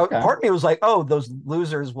watching. So part of me was like, oh, those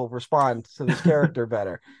losers will respond to this character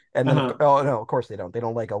better. And then, oh, no, of course they don't. They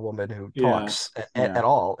don't like a woman who talks at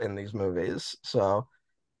all in these movies. So,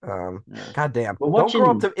 goddamn. Don't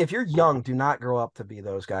grow up to, if you're young, do not grow up to be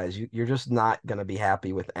those guys. You're just not going to be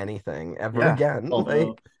happy with anything ever again.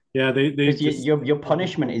 Your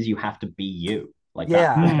punishment is you have to be you. Like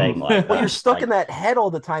that's the thing. Like well, you're stuck in that head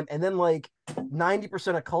all the time, and then like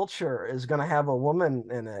 90% of culture is gonna have a woman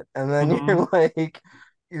in it, and then you're like,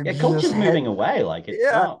 culture's moving away. Like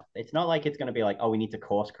it's not like it's gonna be like, oh, we need to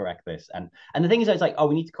course correct this, and the thing is, it's like, oh,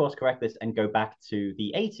 we need to course correct this and go back to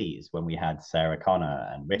the 80s when we had Sarah Connor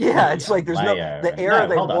and Ricky. Yeah, it's like there's Leia the era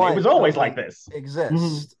they want. It was always like this.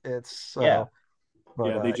 Exists. It's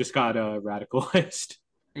but, they just got radicalized.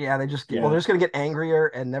 Yeah, they just they're just gonna get angrier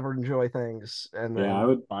and never enjoy things. And then, I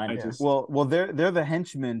would find it. Well, they're the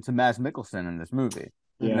henchmen to Mads Mikkelsen in this movie.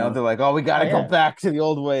 You know, they're like, oh, we gotta go back to the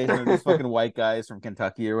old ways. And these fucking white guys from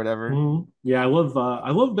Kentucky or whatever. Yeah, I loved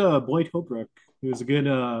Boyd Holbrook. He was a good,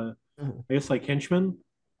 I guess, like henchman.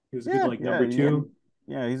 He was a good like number two.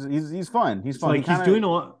 Yeah, he's fun. He's fun. Like he's doing a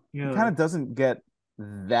lot. Yeah, he kind of doesn't get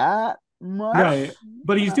that much. Right,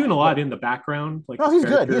 but he's doing a lot in the background. Like, he's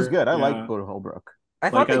good. He's good. I like Boyd Holbrook. I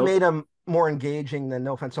thought they made him more engaging than,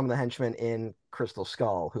 no offense, some of the henchmen in Crystal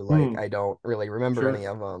Skull, who like I don't really remember any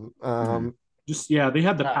of them. They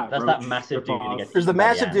had the that's that massive dude that gets There's the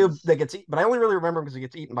massive dude that gets eaten, but I only really remember him because he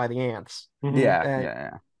gets eaten by the ants.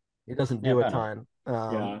 Yeah. He doesn't do a ton.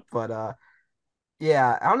 But I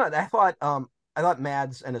don't know. I thought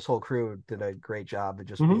Mads and his whole crew did a great job of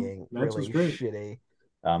just being really shitty,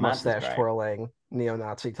 mustache twirling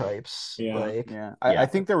neo-Nazi types. I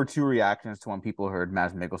think there were two reactions to when people heard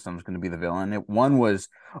Mads Mikkelsen was going to be the villain. One was,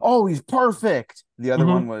 oh, he's perfect. The other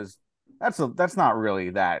one was, that's not really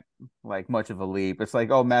that like much of a leap. It's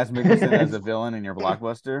like, oh, Mads Mikkelsen as a villain in your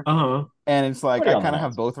blockbuster. And it's like, I kind of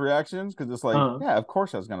have both reactions because it's like, yeah, of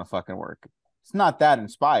course that's going to fucking work. It's not that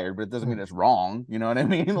inspired, but it doesn't mean it's wrong. You know what I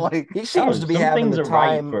mean? Like, he seems to be having the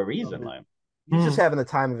time for a reason. Like, he's just having the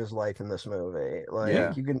time of his life in this movie.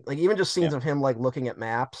 Like you can like even just scenes of him like looking at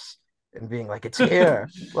maps and being like, it's here.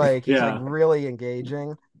 Like he's like really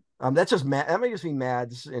engaging. That's just that might just be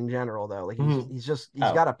Mads in general though. Like he's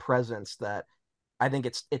got a presence that I think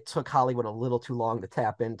it took Hollywood a little too long to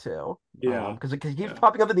tap into. Because it keeps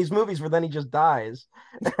popping up in these movies where then he just dies.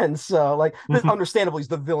 And so like understandably he's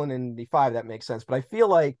the villain in the 5, that makes sense. But I feel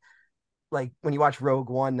like like when you watch Rogue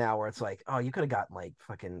One now, where it's like, oh, you could have gotten like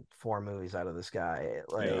fucking 4 movies out of this guy.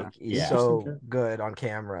 Like he's Yeah. so good on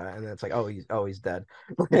camera, and then it's like, he's dead.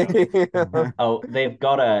 Mhm. Oh, they've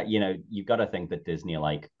gotta, you've got to think that Disney are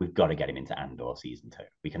like, we've got to get him into Andor season 2.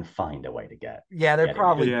 We can find a way to Yeah, they're get him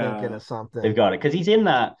probably in. thinking Yeah. of something. They've got it because he's in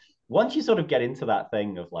that. Once you sort of get into that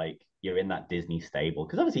thing of like you're in that Disney stable,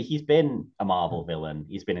 because obviously he's been a Marvel villain,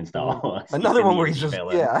 he's been in Star Mhm. Wars, he's Another been one the where he's indie just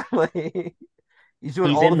villain. like he's doing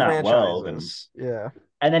He's all the in that world, franchises.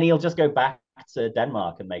 and then he'll just go back to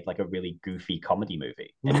Denmark and make like a really goofy comedy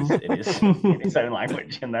movie in his in his own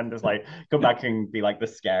language, and then just like come back and be like the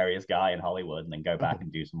scariest guy in Hollywood, and then go back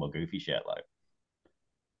and do some more goofy shit. Like,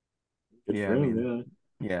 Good Yeah, for I him, mean,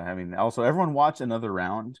 yeah, I mean, also everyone watch Another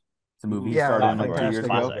Round. It's a movie he Yeah, started oh, in like Another 2 years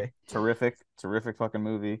Round, ago. classic. Terrific fucking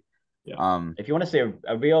movie. Yeah. If you want to see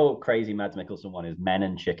a real crazy Mads Mikkelsen one, is Men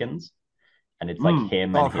and Chickens, and it's like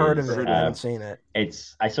him Oh, and I've heard of his. it. I haven't seen it.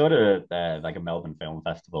 I saw it at like a Melbourne Film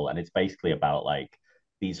Festival, and it's basically about like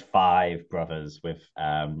these 5 brothers with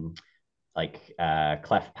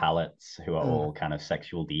cleft palates who are all kind of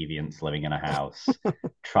sexual deviants living in a house,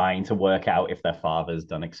 trying to work out if their father's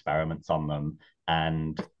done experiments on them.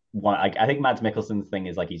 And I think Mads Mikkelsen's thing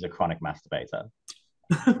is like he's a chronic masturbator,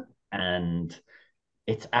 and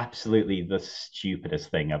it's absolutely the stupidest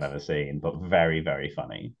thing I've ever seen, but very, very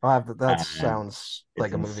funny. That And sounds like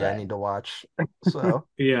it's a movie I insane. need to watch. So,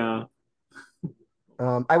 Yeah.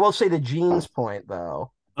 I will say to Gene's point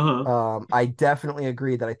though, Uh-huh. I definitely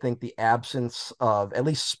agree that I think the absence of at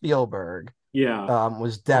least Spielberg Yeah.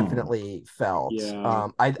 was definitely felt. Yeah.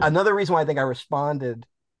 Another reason why I think I responded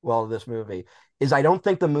well to this movie is I don't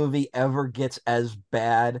think the movie ever gets as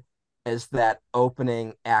bad as that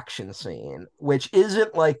opening action scene, which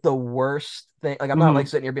isn't like the worst thing. Like I'm not like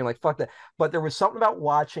sitting here being like fuck that, but there was something about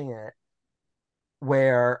watching it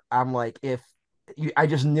where I'm like, I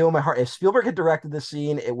just knew in my heart if Spielberg had directed this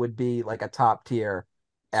scene, it would be like a top tier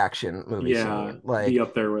action movie Yeah. scene. Like Be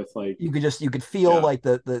up there with like you could feel like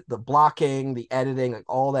the blocking, the editing, like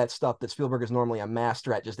all that stuff that Spielberg is normally a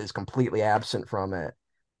master at just is completely absent from it.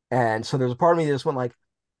 And so there's a part of me that just went like,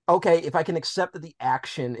 okay, if I can accept that the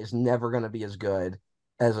action is never going to be as good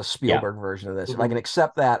as a Spielberg version of this, if I can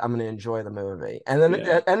accept that, I'm going to enjoy the movie. And then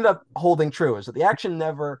it ended up holding true is that the action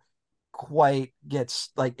never quite gets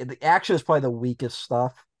like the action is probably the weakest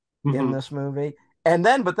stuff in this movie.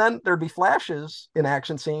 But then there'd be flashes in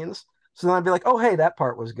action scenes. So then I'd be like, oh, hey, that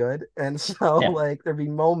part was good. And so like there'd be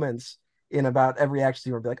moments in about every action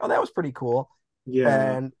scene where I'd be like, oh, that was pretty cool.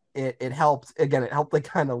 Yeah. And it helped again, it helped like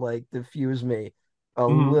kind of like diffuse me a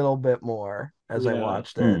little bit more as I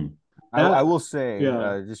watched it. I will say,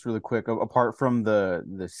 just really quick, apart from the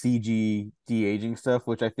CG de-aging stuff,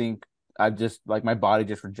 which I think I just like my body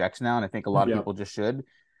just rejects now, and I think a lot of people just should.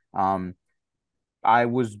 I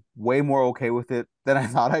was way more okay with it than I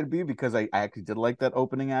thought I'd be because I actually did like that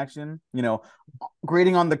opening action. You know,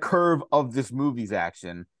 grading on the curve of this movie's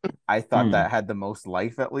action, I thought that had the most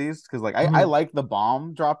life at least because like I like the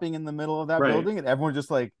bomb dropping in the middle of that building and everyone's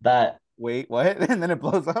just like that. Wait, what? And then it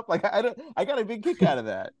blows up. Like I got a big kick out of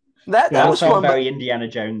that. That was felt fun, very Indiana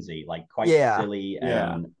Jonesy, like quite silly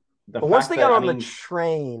and. But once they got on the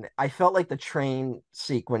train, I felt like the train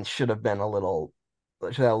sequence should have a little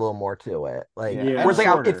more to it. Like, whereas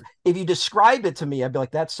like if you described it to me, I'd be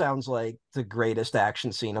like, that sounds like the greatest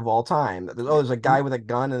action scene of all time. There's a guy with a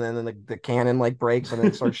gun, and then the cannon like breaks, and then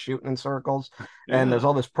it starts shooting in circles. And there's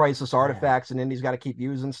all this priceless artifacts, and Indy's got to keep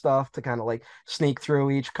using stuff to kind of like sneak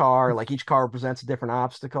through each car. Like each car represents a different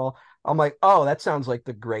obstacle. I'm like, oh, that sounds like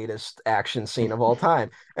the greatest action scene of all time.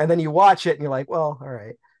 And then you watch it, and you're like, well, all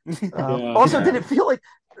right. Did it feel like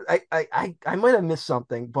I might have missed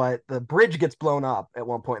something, but the bridge gets blown up at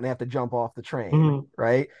one point and they have to jump off the train,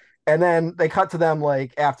 right? And then they cut to them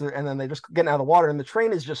like after, and then they just getting out of the water, and the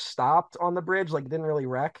train is just stopped on the bridge, like it didn't really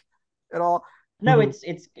wreck at all. No, it's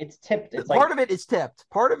tipped. It's part of it is tipped.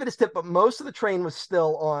 Part of it is tipped, but most of the train was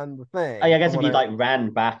still on the thing. I guess if you like ran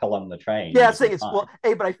back along the train. Yeah,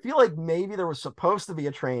 but I feel like maybe there was supposed to be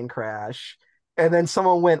a train crash. And then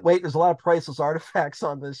someone went, wait, there's a lot of priceless artifacts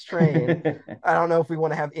on this train. I don't know if we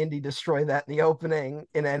want to have Indy destroy that in the opening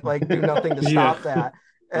and then like do nothing to stop that.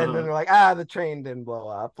 And then they're like, the train didn't blow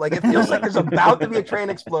up. Like it feels like there's about to be a train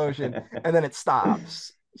explosion and then it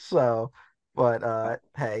stops. So, but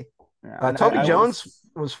hey, Toby Jones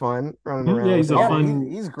was fun running around. Yeah, he's a fun.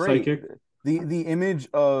 He's great. Psychic. The image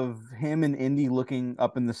of him and Indy looking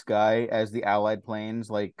up in the sky as the Allied planes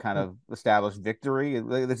like kind of established victory.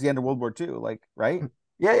 That's the end of World War II, like right?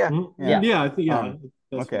 Yeah. I think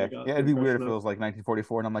okay. Yeah, it'd be weird if it was like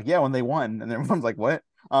 1944, and I'm like, yeah, when they won, and everyone's like, what?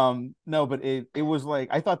 No, but it was like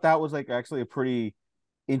I thought that was like actually a pretty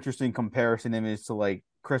interesting comparison image to like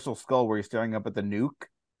Crystal Skull, where he's staring up at the nuke,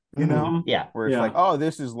 you know, Mhm. Yeah. where it's Yeah. like, oh,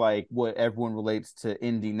 this is like what everyone relates to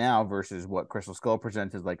Indy now versus what Crystal Skull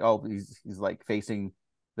presents is like, oh, he's like facing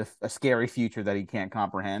a scary future that he can't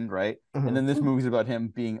comprehend, right? And then this movie's about him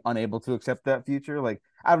being unable to accept that future. Like,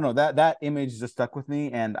 I don't know, that image just stuck with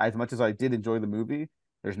me, and as much as I did enjoy the movie,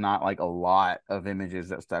 there's not like a lot of images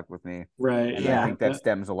that stuck with me. Right. And Yeah. I think that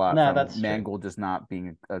stems a lot No, from that's true. Mangold just not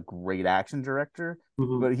being a great action director,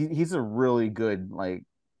 Mhm. but he's a really good like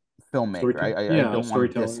filmmaker. Storytelling. I Yeah, don't want to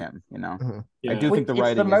storytelling. diss him, you know. Mhm. I Yeah. do think the It's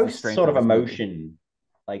writing the is the most strength sort of his movie. emotion,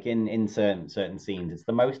 like in certain scenes. It's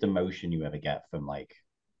the most emotion you ever get from like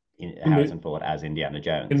Harrison Ford as Indiana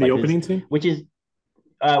Jones. In like, the opening scene? which is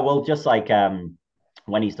well, just like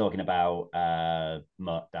when he's talking about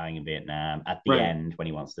Mutt dying in Vietnam at the Right. end when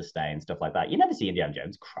he wants to stay and stuff like that. You never see Indiana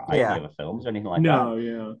Jones cry in Yeah. the other films or anything like No,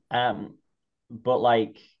 yeah. that. But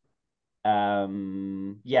like,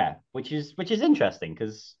 yeah, which is interesting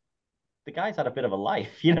because the guy's had a bit of a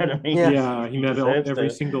life. You know what I mean? Yeah. Yeah, he met deserves every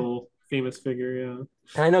to- single famous figure, yeah.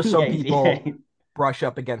 And I know some Yeah, people yeah. brush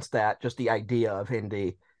up against that, just the idea of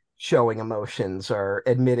Indy showing emotions or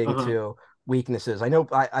admitting Uh-huh. to weaknesses. I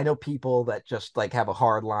know people that just like have a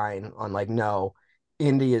hard line on like, no,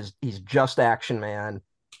 he's just action man.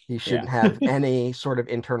 He shouldn't have any sort of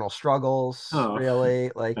internal struggles, Oh.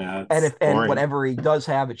 really. Like, Yeah, and it's if and boring. whatever he does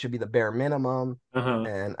have, it should be the bare minimum. Uh-huh.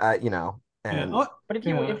 And and Yeah. But if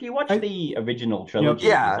Yeah. you watch I- the original trilogy, Yep. you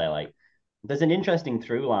can Yeah. say like there's an interesting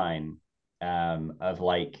through line of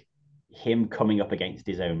like him coming up against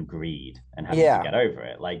his own greed and having Yeah. to get over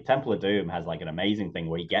it. Like Temple of Doom has like an amazing thing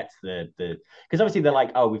where he gets the because obviously they're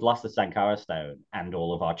like, oh, we've lost the Sankara stone and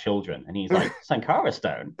all of our children, and he's like, Sankara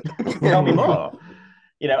stone, tell me more,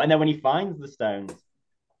 you know. And then when he finds the stones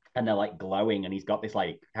and they're like glowing, and he's got this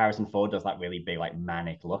like Harrison Ford does that really big like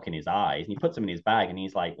manic look in his eyes, and he puts them in his bag, and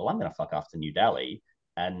he's like, well, I'm gonna fuck off to New Delhi,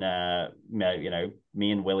 and you know,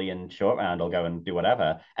 me and Willie and Short Round will go and do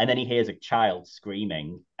whatever. And then he hears a child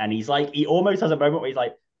screaming, and he's like, he almost has a moment where he's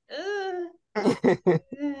like,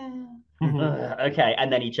 okay,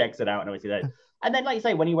 and then he checks it out, and obviously that. And then, like you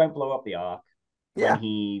say, when he won't blow up the Ark, Yeah. when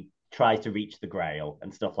he tries to reach the Grail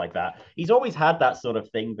and stuff like that, he's always had that sort of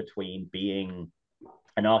thing between being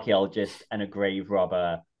an archaeologist and a grave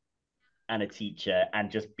robber and a teacher and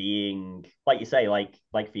just being, like you say, like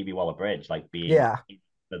Phoebe Waller-Bridge, like being Yeah.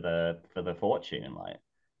 for the fortune, like.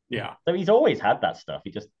 Yeah. So he's always had that stuff.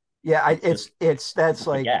 He just That's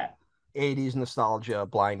like forget. 80s nostalgia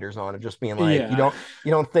blinders on of just being like, Yeah.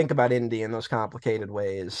 you don't think about Indy in those complicated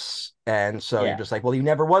ways. And so Yeah. you're just like, well, he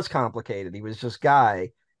never was complicated. He was just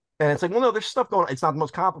Guy. And it's like, well, no, there's stuff going on. It's not the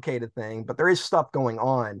most complicated thing, but there is stuff going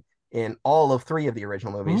on in all of three of the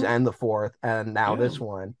original movies and the fourth, and now this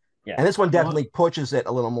one. Yeah. And this one definitely pushes it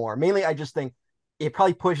a little more. Mainly, I just think it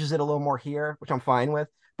probably pushes it a little more here, which I'm fine with,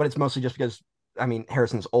 but it's mostly just because, I mean,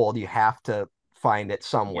 Harrison's old. You have to find it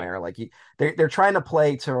somewhere. Like they're trying to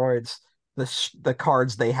play towards the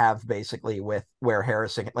cards they have basically with where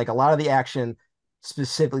Harrison, like a lot of the action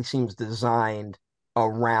specifically seems designed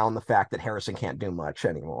around the fact that Harrison can't do much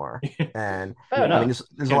anymore. And Fair I enough. mean,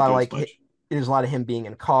 there's a lot of like there's a lot of him being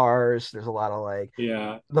in cars. There's a lot of like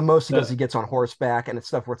the most he does he gets on horseback, and it's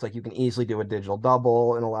stuff where it's like you can easily do a digital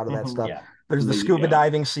double and a lot of that stuff. Yeah. There's the scuba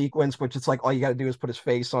diving sequence, which it's like all you got to do is put his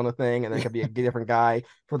face on a thing, and then it could be a different guy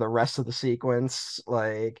for the rest of the sequence.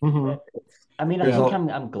 Like, I mean, I think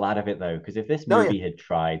I'm glad of it though, because if this movie had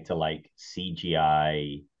tried to like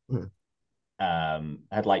CGI,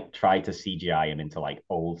 had like tried to CGI him into like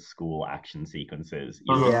old school action sequences,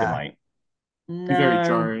 you'd have been like, no. Very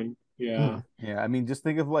jarring. Yeah. Yeah, I mean, just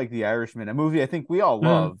think of like The Irishman, a movie I think we all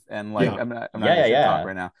love, and like I'm not gonna talk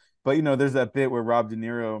right now, but you know, there's that bit where Rob De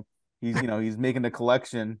Niro, he's making a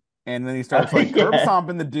collection, and then he starts like curb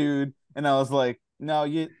stomping the dude, and I was like, no,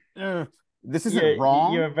 this isn't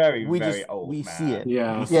wrong. You're very old. We man. see it.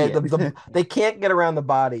 Yeah. They can't get around the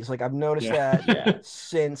bodies. Like I've noticed that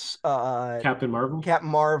since Captain Marvel. Was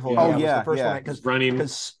the first one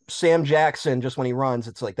because Sam Jackson, just when he runs,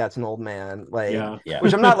 it's like that's an old man. Like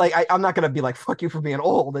which I'm not like I'm not gonna be like fuck you for being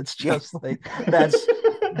old. It's just like that's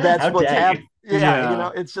what's happening. Yeah, you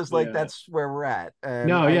know, it's just like that's where we're at. And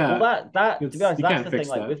well, that to be honest, that's the thing.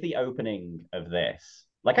 Like with the opening of this,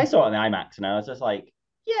 like I saw it on the IMAX, and I was just like,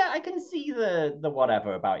 yeah, I can see the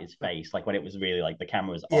whatever about his face, like when it was really like the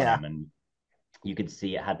camera was on him and you could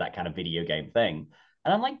see it had that kind of video game thing.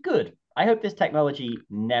 And I'm like, good. I hope this technology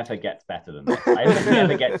never gets better than this. I hope it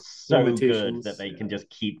never gets so good that they can just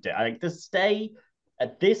keep it. I like to stay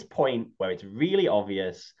at this point where it's really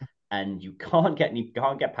obvious and you can't get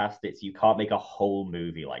past it, so you can't make a whole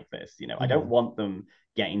movie like this. You know, I don't want them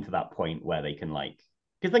getting to that point where they can like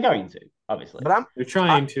because they're going to, obviously. But They're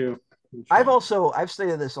trying to. I've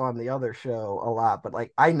stated this on the other show a lot, but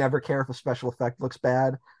like I never care if a special effect looks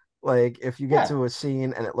bad. Like if you get Yeah. to a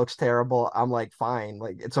scene and it looks terrible, I'm like, fine.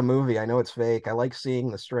 Like it's a movie. I know it's fake. I like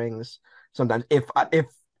seeing the strings sometimes.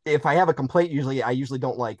 If I have a complaint, I usually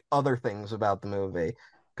don't like other things about the movie.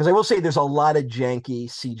 Because I will say there's a lot of janky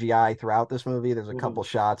CGI throughout this movie. There's a couple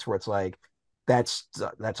shots where it's like that's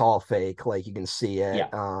all fake. Like you can see it.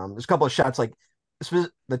 Yeah. There's a couple of shots like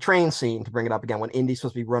the train scene, to bring it up again, when Indy's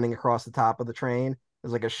supposed to be running across the top of the train.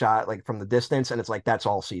 There's like a shot like from the distance, and it's like that's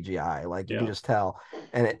all CGI. Like you can just tell,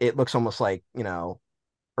 and it looks almost like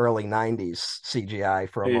early '90s CGI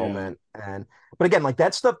for a moment. But again, like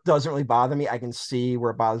that stuff doesn't really bother me. I can see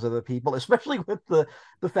where it bothers other people, especially with the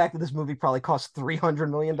fact that this movie probably cost $300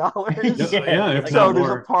 million. If So not there's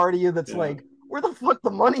more. a part of you that's like, where the fuck the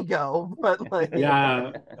money go? But like,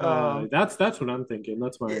 that's what I'm thinking.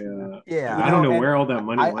 That's my yeah. I don't know where all that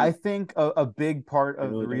money went. I think a big part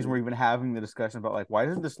of really the reason don't. we're even having the discussion about like why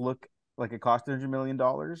doesn't this look like it cost $100 million,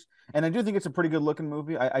 and I do think it's a pretty good looking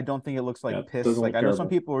movie. I don't think it looks like piss. Like I know some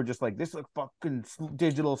people are just like this looks fucking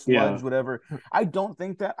digital sludge, whatever. I don't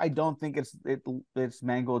think that. I don't think it's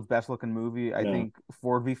Mangold's best looking movie. I think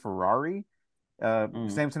Ford v Ferrari,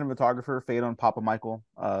 same cinematographer, Fade on Papa Michael,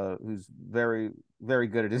 who's very very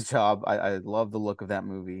good at his job. I love the look of that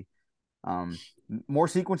movie. More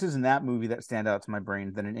sequences in that movie that stand out to my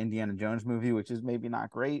brain than an Indiana Jones movie, which is maybe not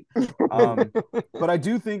great. But I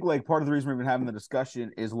do think like part of the reason we've been having the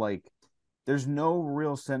discussion is like there's no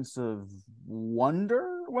real sense of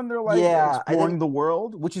wonder when they're like exploring the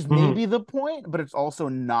world, which is maybe the point, but it's also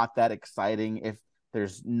not that exciting if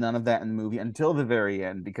there's none of that in the movie until the very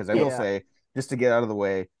end. Because I will say, just to get out of the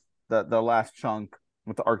way, the last chunk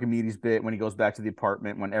with the Archimedes bit when he goes back to the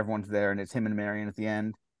apartment when everyone's there and it's him and Marion at the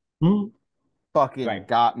end. Fucking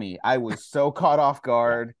got me. I was so caught off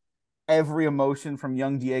guard. Every emotion from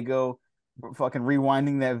young Diego, fucking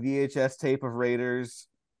rewinding that VHS tape of Raiders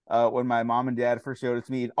when my mom and dad first showed it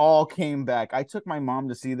to me, it all came back. I took my mom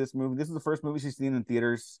to see this movie. This is the first movie she's seen in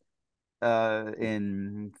theaters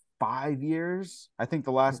in 5 years. I think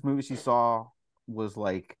the last movie she saw was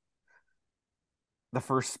like the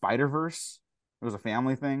first Spider-Verse. It was a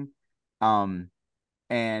family thing.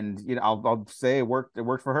 And I'll say it worked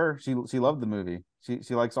for her. She loved the movie.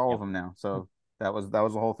 She likes all of them now. So that was the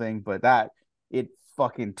whole thing. But it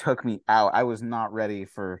fucking took me out. I was not ready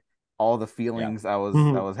for all the feelings I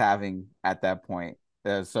was having at that point.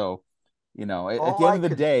 So at the end of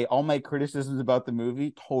the day, all my criticisms about the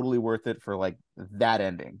movie totally worth it for like that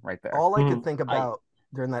ending right there. All I could think about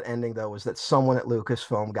during that ending though was that someone at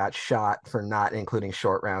Lucasfilm got shot for not including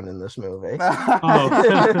Short Round in this movie. Someone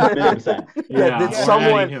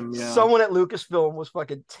at Lucasfilm was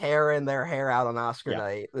fucking tearing their hair out on Oscar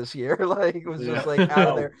night this year. Like it was just like out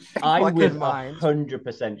of their fucking minds.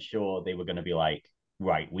 100% sure they were going to be like,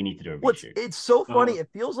 right, we need to do a reshoot. It's so funny. It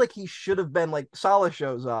feels like he should have been like Salah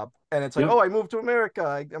shows up and it's like, oh, I moved to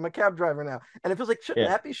America. I'm a cab driver now. And it feels like, shouldn't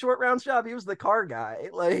that be Short Round's job? He was the car guy.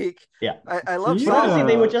 Like, I love Salah.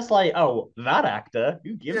 They were just like, oh, that actor,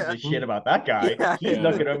 who gives a shit about that guy? He's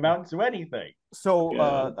not going to amount to anything.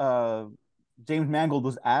 So, James Mangold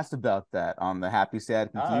was asked about that on the Happy,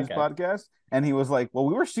 Sad, Confused podcast. And he was like, well,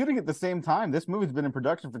 we were shooting at the same time. This movie's been in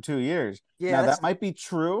production for 2 years. Now, that might be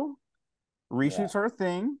true. Reshoots are a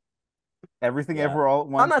thing. Everything ever all at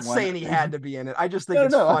once. I'm not saying he had to be in it. I just think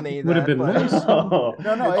it's funny. Would have been nice. No.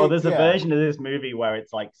 There's a version of this movie where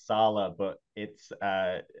it's like Salah, but it's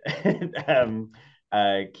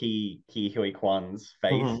Ki Hui Kwan's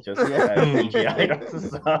face just CGI'd onto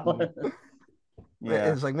Salah.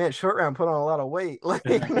 It's like, man, Short Round put on a lot of weight. Like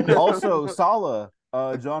also Salah,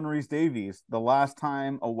 John Rhys Davies, the last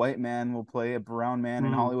time a white man will play a brown man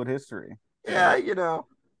in Hollywood history. Yeah,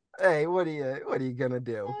 hey, what are you gonna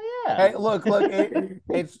do? Hey, look,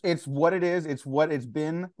 it's what it is. It's what it's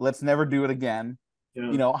been. Let's never do it again.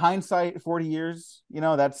 Hindsight, 40 years.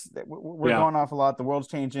 We're going off a lot. The world's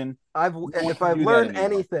changing. If I've learned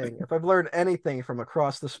anything from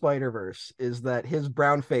Across the Spider-Verse is that his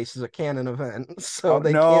brown face is a canon event. So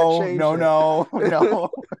they can't change it. No.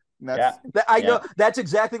 I know that's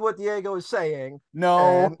exactly what Diego is saying.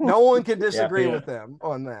 No one can disagree with him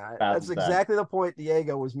on that. That's exactly the point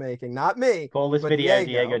Diego was making, not me. Call this video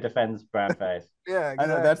Diego defends brown face. Yeah, exactly. I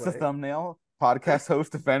know that's the thumbnail. Podcast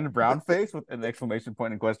host defend brown face with an exclamation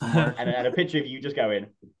point and question mark. and a picture of you just going.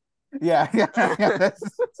 Yeah. Happy.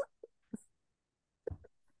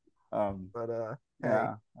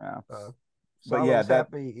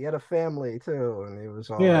 He had a family too, and he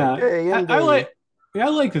was all like, hey, I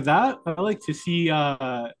like that. I like to see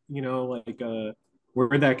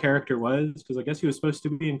where that character was, because I guess he was supposed to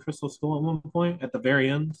be in Crystal Skull at one point at the very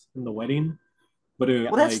end in the wedding, but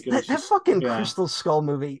Well, that's it was that just fucking yeah. Crystal Skull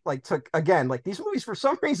movie. Like, took again, like these movies for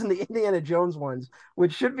some reason, the Indiana Jones ones,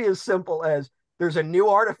 which should be as simple as there's a new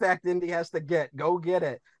artifact Indy has to get, go get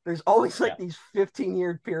it. There's always like these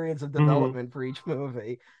 15-year periods of development for each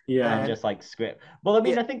movie. Yeah. And just like script. Well, I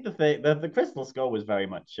mean, Yeah. I think the Crystal Skull was very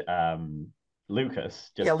much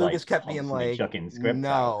Lucas just Lucas like kept being constantly like, chucking scripts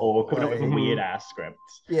out no, or coming up with like, weird ass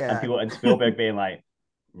scripts. yeah. And people and Spielberg being like,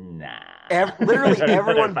 nah. Literally I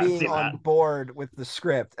everyone don't fancy being on that. board with the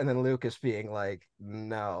script, and then Lucas being like,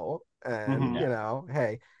 no. And Mhm. you know,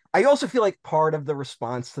 hey, I also feel like part of the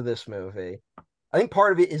response to this movie, I think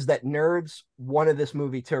part of it is that nerds wanted this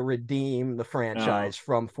movie to redeem the franchise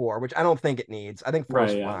from 4, which I don't think it needs. I think 4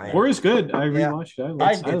 is Right, yeah. fine. 4 is good. I Yeah. rewatched it.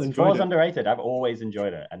 I It's enjoyed 4's it. underrated. I've always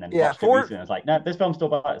enjoyed it, and then Yeah, watched it 4 recently. And it's like, no, this film's still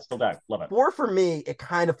bad. It's still dope. Love it. 4 for me, it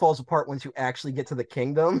kind of falls apart once you actually get to the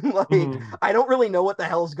kingdom. Like, Mhm. I don't really know what the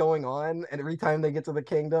hell's going on, and every time they get to the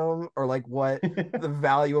kingdom, or like what the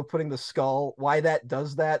value of putting the skull, why that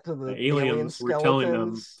does that to the The alien aliens were telling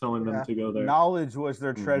skeletons. them to go there. Knowledge was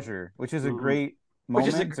their Mhm. treasure, which is a Mhm. great Which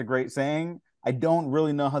is moment. It's a great saying. I don't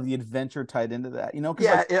really know how the adventure tied into that, because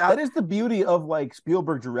Yeah, that is the beauty of like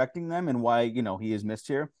Spielberg directing them and why he is missed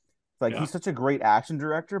here. It's like he's such a great action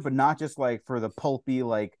director, but not just like for the pulpy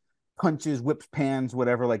like punches, whips, pans,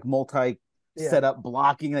 whatever, like multi setup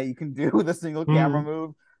blocking that you can do with a single camera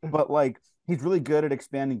move. But like he's really good at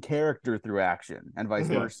expanding character through action and vice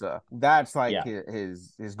versa. That's like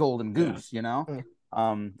his golden goose,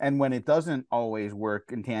 and when it doesn't always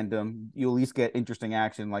work in tandem, you at least get interesting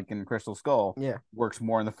action, like in Crystal Skull. Yeah, works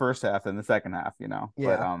more in the first half than the second half, Yeah.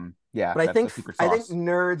 But I that's think the secret I think sauce.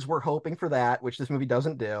 nerds were hoping for that, which this movie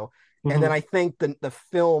doesn't do. And Mhm. then I think the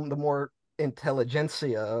film, the more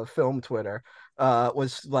intelligentsia of film Twitter,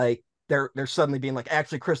 was like they're suddenly being like,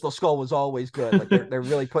 actually, Crystal Skull was always good. Like they're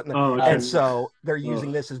really putting it, Oh, and okay. so they're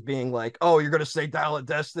using this as being like, oh, you're gonna say Dial of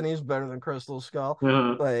Destiny is better than Crystal Skull.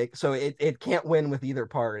 Uh-huh. Like, so it can't win with either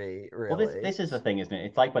party, Well, really. this is the thing, isn't it?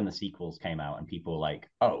 It's like when the sequels came out and people were like,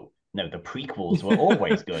 oh, no, the prequels were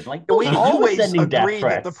always good. Like, We bullshit, you were always sending death agreed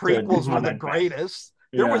that the threats to prequels were the Ahmed Best. greatest.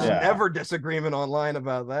 There was Yeah. never disagreement online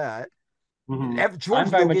about that. Mhm. George I'm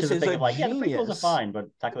very much Lucas of the is thing a of like, yeah, the prequels are genius. fine, but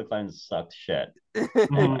Attack of the Clones sucked shit.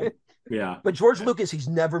 Mhm. Anyway. Yeah. But George Lucas, he's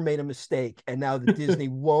never made a mistake, and now the Disney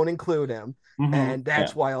won't include him, Mhm. and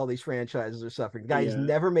that's why all these franchises are suffering. The guy has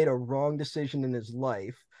never made a wrong decision in his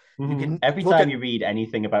life. You Mhm. can Every look time at, you read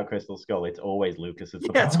anything about Crystal Skull, it's always Lucas's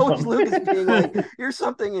yeah, it's always problem. Lucas being like, "You're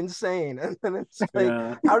something insane,and then it's like,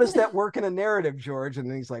 Yeah. how does that work in a narrative, George?" And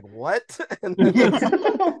then he's like, "What?" And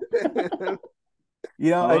then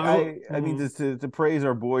I mean, just to praise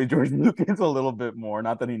our boy George Lucas a little bit more.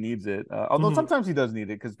 Not that he needs it, although Mhm. sometimes he does need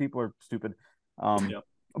it because people are stupid. Yep.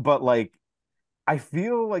 But like, I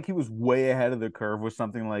feel like he was way ahead of the curve with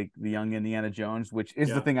something like The Young Indiana Jones, which is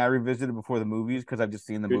the thing I revisited before the movies because I've just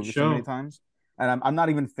seen the Good movie show. so many times, and I'm not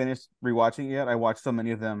even finished rewatching it yet. I watched so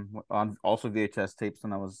many of them on also VHS tapes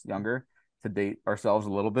when I was younger to date ourselves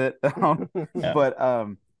a little bit,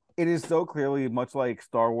 but it is so clearly much like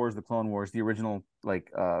Star Wars: The Clone Wars, the original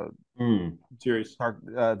like series,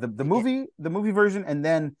 the movie version, and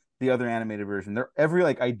then the other animated version. They're every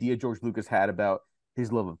like idea George Lucas had about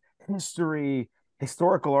his love of history,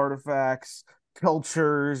 historical artifacts,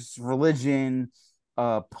 cultures, religion,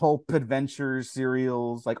 pulp adventures,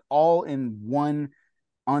 serials, like all in one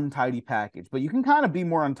untidy package. But you can kind of be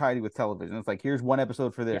more untidy with television. It's like here's one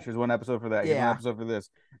episode for this, here's one episode for that, here's one episode for this,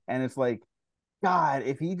 and it's like, God,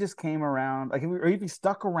 if he just came around, like, or if he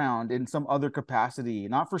stuck around in some other capacity,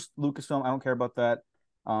 not for Lucasfilm, I don't care about that.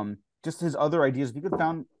 Just his other ideas. If he could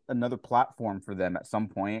found another platform for them at some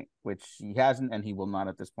point, which he hasn't, and he will not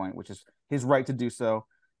at this point, which is his right to do so.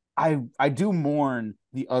 I do mourn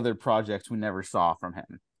the other projects we never saw from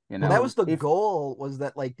him. Well, that was the goal, was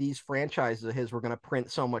that like these franchises of his were going to print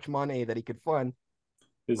so much money that he could fund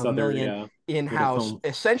his a million in-house,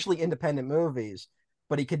 essentially independent movies.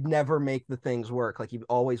 But he could never make the things work. Like, he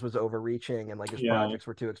always was overreaching, and like his projects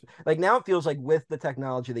were too expensive. Like, now it feels like with the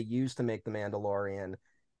technology they used to make The Mandalorian,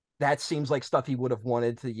 that seems like stuff he would have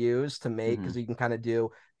wanted to use to make, because you can kind of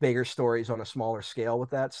do bigger stories on a smaller scale with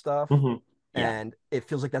that stuff. And it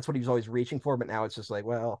feels like that's what he was always reaching for. But now it's just like,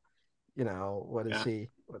 well, what is he?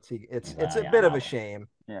 What's he? It's a bit of a shame.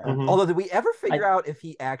 Yeah. Although, did we ever figure out if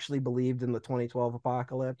he actually believed in the 2012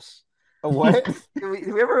 apocalypse? What? Do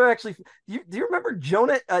we ever actually? Do you remember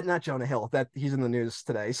Jonah? Not Jonah Hill. That he's in the news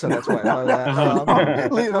today, so that's why I thought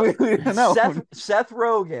that. No. Seth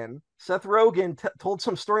Rogen. Seth Rogen told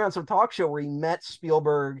some story on some talk show where he met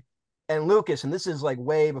Spielberg and Lucas, and this is like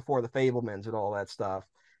way before the Fablemans and all that stuff.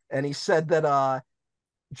 And he said that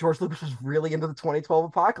George Lucas was really into the 2012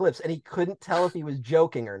 apocalypse, and he couldn't tell if he was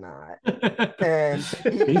joking or not. And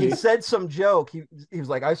he said some joke. He was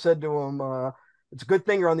like, I said to him, it's a good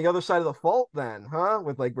thing you're on the other side of the fault then, huh?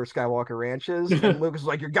 With like where Skywalker Ranch is. And Lucas was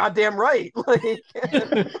like, you're goddamn right. Like,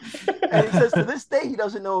 and he says to this day he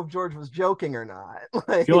doesn't know if George was joking or not.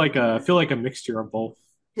 Like, I feel like a mixture of both.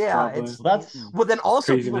 yeah, probably. it's That's well. Then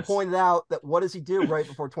also people craziness. pointed out that what does he do right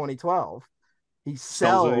before 2012? He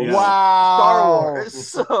Sells sells it, yeah. Star Wow. Wars.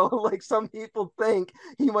 So like some people think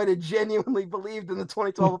he might have genuinely believed in the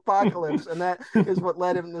 2012 apocalypse, and that is what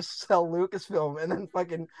led him to sell Lucasfilm. And then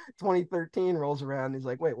fucking 2013 rolls around, and he's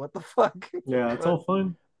like, wait, what the fuck? Yeah, it's all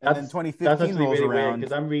fun. And then that's 2015 actually rolls really weird around.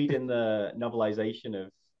 because I'm reading the novelization of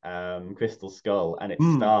Crystal Skull, and it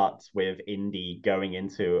Mm. starts with Indy going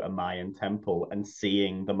into a Mayan temple and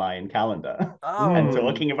seeing the Mayan calendar Oh, and Mm.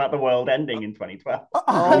 talking about the world ending in 2012.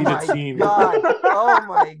 oh Need a my scene. god. Oh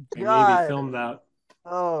my And maybe god. film that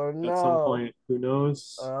Oh at some no. point. Who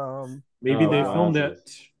knows? Maybe Oh, they wow. filmed glasses.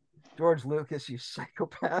 it. George Lucas, you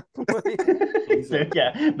psychopath. So,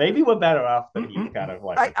 yeah, maybe we're better off that he's kind of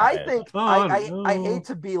like I retired. think Oh, I no. hate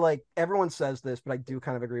to be like everyone says this, but I do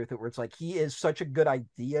kind of agree with it. Where it's like he is such a good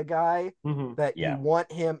idea guy Mhm. that Yeah. you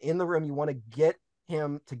want him in the room. You want to get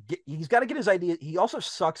him to get. He's got to get his ideas. He also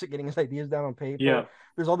sucks at getting his ideas down on paper. Yeah.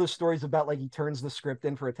 There's all those stories about like he turns the script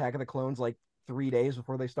in for Attack of the Clones like 3 days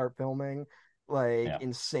before they start filming. Like Yeah.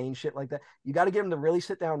 insane shit like that. You got to get him to really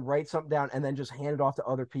sit down, write something down, and then just hand it off to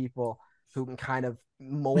other people who can kind of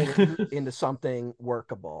mold it into something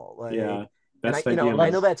workable. Like, Yeah. and Best I idea.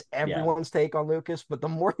 know that's Yeah. everyone's take on Lucas, but the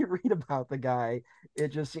more you read about the guy, it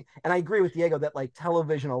just, and I agree with Diego that like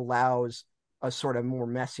television allows a sort of more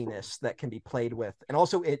messiness that can be played with. And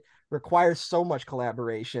also it requires so much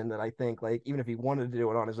collaboration that I think like, even if he wanted to do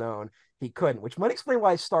it on his own, he couldn't, which might explain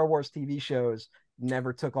why Star Wars TV shows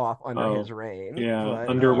never took off under Oh, his reign. Yeah. But,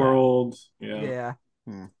 Underworld. Yeah. yeah.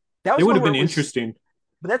 Hmm. That was It would one have where been it was, interesting.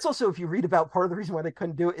 but that's also, if you read about part of the reason why they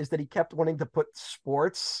couldn't do it is that he kept wanting to put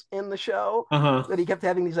sports in the show. Uh-huh. That he kept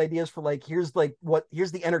having these ideas for like, here's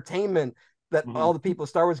the entertainment that Mhm. all the people of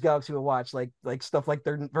Star Wars Galaxy will watch, like stuff like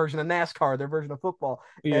their version of NASCAR, their version of football.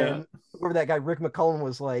 Yeah. And whoever that guy Rick McCullen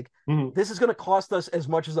was like, Mhm. this is going to cost us as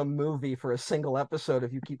much as a movie for a single episode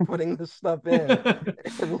if you keep putting this stuff in.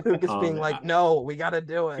 And Lucas being man. like, no, we got to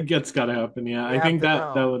do it. It's got to happen. Yeah, We I think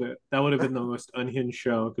have to know. that would have been the most unhinged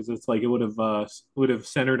show because it's like it would have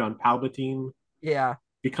centered on Palpatine Yeah.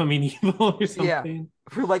 becoming evil or Yeah. something.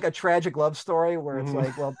 For like a tragic love story where it's Mhm.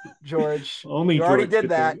 like, well, George, Only you already George did could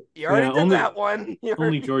that. think- You already Yeah, did only- that one. You Only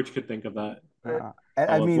already- George could think of that.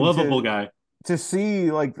 I mean, Lovable guy. to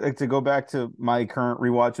see like to go back to my current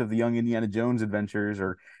rewatch of the Young Indiana Jones Adventures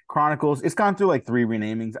or Chronicles, it's gone through like 3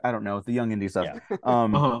 renamings. I don't know, with the Young Indy stuff. Yeah.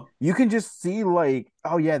 Uh-huh. You can just see like,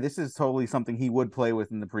 oh yeah, this is totally something he would play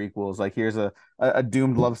with in the prequels. Like here's a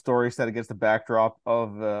doomed love story set against the backdrop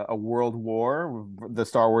of a world war. The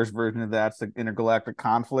Star Wars version of that's the intergalactic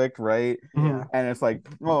conflict, right? Yeah. And it's like,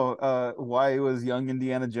 oh, why was young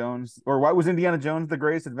Indiana Jones, or why was Indiana Jones the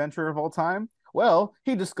greatest adventurer of all time? Well,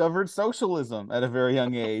 he discovered socialism at a very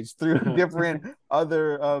young age through different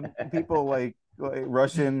other people like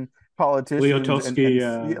Russian politicians Liotowski,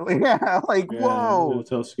 yeah, like Yeah, whoa.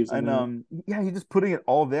 Liotowski's in And yeah, he's just putting it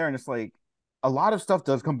all there, and it's like a lot of stuff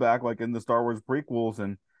does come back like in the Star Wars prequels,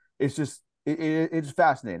 and it's just it's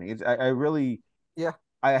fascinating. I really Yeah.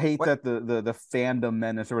 I hate What- that the fandom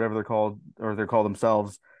menace or whatever they're called, or they're called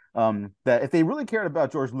themselves, that if they really cared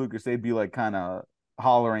about George Lucas, they'd be like kind of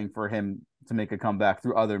hollering for him to make a comeback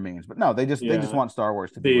through other means. But no, they just Yeah. want Star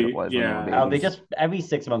Wars to be what it was when they were Yeah. Oh, they babies. just every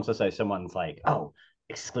 6 months or so, someone's like, "Oh,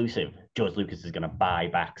 exclusive! George Lucas is going to buy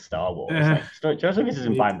back Star Wars." Like, George Lucas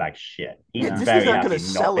isn't buying back shit. He's Yeah, Disney's very not happy gonna not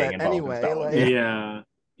sell being it involved anyway, in Star Wars. like- Yeah.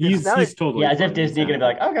 It's not- He's totally Yeah, as if fine. Disney are going to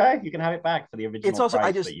be like, "Okay, you can have it back for the original." It's also, price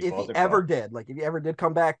I just, that you if bought he it ever for." did, like if he ever did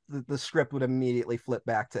come back, the script would immediately flip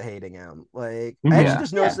back to hating him. Like Mhm. I actually Yeah.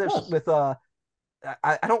 just noticed Yeah, of this course. with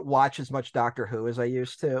I don't watch as much Doctor Who as I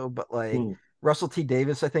used to, but like Hmm. Russell T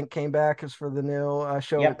Davis I think came back as for the new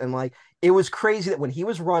show, Yep. and like it was crazy that when he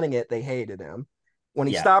was running it they hated him. When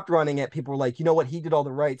he Yeah. stopped running it, people were like, you know what, he did all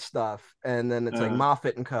the right stuff, and then it's like Uh.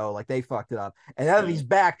 Moffat and Co. like they fucked it up, and now that Yeah. he's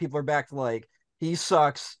back, people are back to like he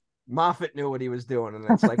sucks. Moffat knew what he was doing, and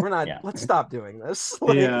it's like we're not. Yeah. Let's stop doing this.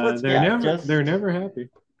 Like, Yeah, let's they're Yeah, never just- they're never happy.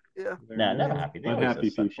 Yeah. They're No, never happy. They always unhappy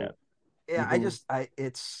just suck people. shit. Yeah, Mhm.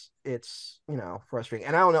 it's frustrating,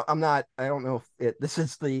 and I don't know. I don't know if this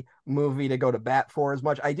is the movie to go to bat for as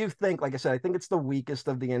much. I do think, like I said, I think it's the weakest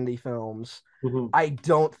of the indie films. Mhm. I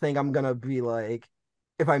don't think I'm gonna be like,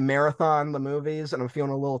 if I marathon the movies and I'm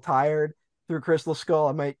feeling a little tired through Crystal Skull,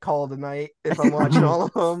 I might call it a night if I'm watching all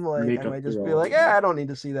of them. Like Make I up might just through be all like, of them. yeah, I don't need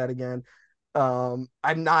to see that again. I'm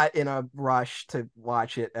not in a rush to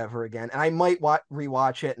watch it ever again, and I might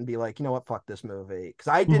rewatch it and be like, you know what, fuck this movie, because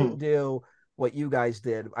I didn't do what you guys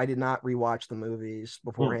did. I did not rewatch the movies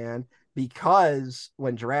beforehand because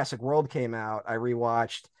when Jurassic World came out, I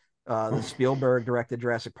rewatched the Spielberg directed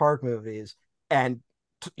Jurassic Park movies, and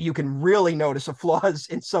you can really notice a flaws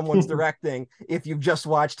in someone's directing if you've just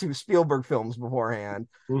watched two Spielberg films beforehand.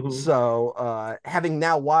 So having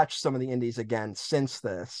now watched some of the indies again since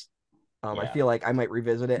this, I feel like I might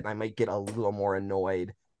revisit it and I might get a little more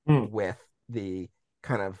annoyed with the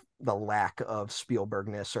kind of the lack of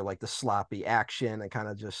Spielbergness or like the sloppy action and kind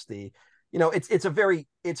of just the, it's a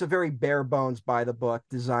very bare bones by the book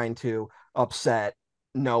designed to upset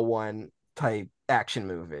no one type action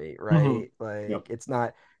movie, right? Like it's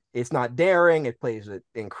not daring. It plays it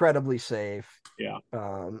incredibly safe. Yeah.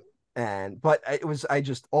 But I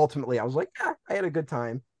just ultimately I was like, yeah, I had a good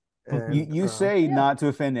time. And You say not to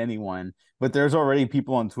offend anyone, but there's already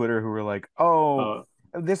people on Twitter who are like, "Oh,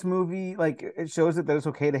 this movie like it shows that it's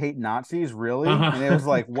okay to hate Nazis, really?" And it was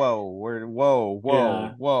like, "Whoa, whoa,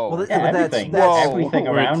 Yeah. whoa." Well, Yeah, that's everything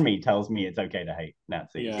Whoa. around me tells me it's okay to hate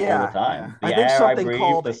Nazis all the time. I The think air I something breathe,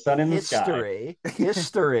 called the sun in the sky.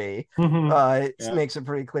 history makes it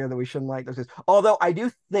pretty clear that we shouldn't like those guys. Although I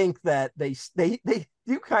do think that they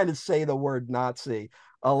do kind of say the word Nazi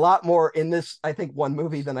a lot more in this, I think, one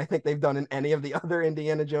movie than I think they've done in any of the other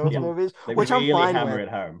Indiana Jones movies, They which really I'm fine hammer with. it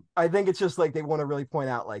home. I think it's just like they want to really point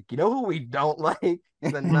out, like, you know who we don't like?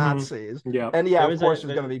 The Nazis. Yeah. And yeah, of course,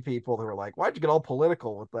 there's going to be people who are like, why'd you get all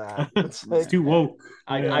political with that? It's like, It's too woke.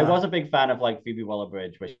 I was a big fan of like Phoebe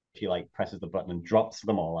Waller-Bridge, where she like presses the button and drops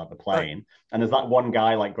them all out the plane. And there's that one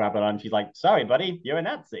guy like grabbing her and she's like, "Sorry, buddy, you're a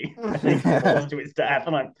Nazi." And he falls to his death.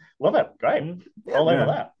 And I'm love it, great, all over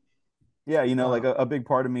that. Yeah, like a big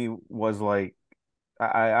part of me was like,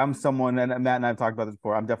 I'm someone, and Matt and I've talked about this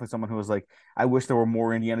before. I'm definitely someone who was like, I wish there were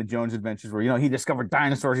more Indiana Jones adventures where he discovered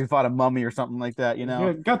dinosaurs, he fought a mummy or something like that.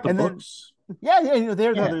 Yeah, got the and books. Then,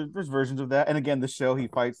 there's versions of that. And again, the show he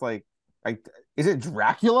fights like is it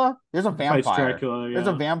Dracula? There's a vampire. Dracula, yeah. There's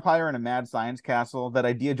a vampire in a mad science castle. That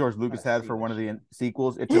idea George Lucas had for one of the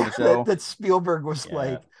sequels. It's in the show. That Spielberg was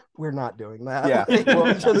like, we're not doing that. Yeah. Like,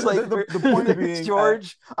 well, just like the point being,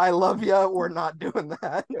 George, I love you. We're not doing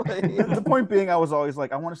that. Like, the point being, I was always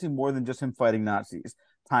like, I want to see more than just him fighting Nazis.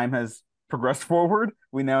 Time has progressed forward.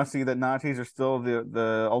 We now see that Nazis are still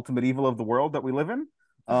the ultimate evil of the world that we live in.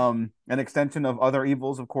 An extension of other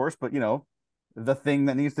evils, of course, but the thing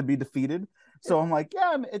that needs to be defeated. So I'm like,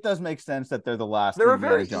 yeah, it does make sense that they're the last. They're a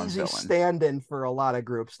very easy stand-in for a lot of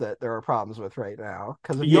groups that there are problems with right now.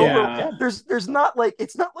 Because there's not like,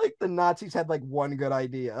 it's not like the Nazis had like one good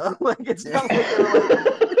idea. Like it's not like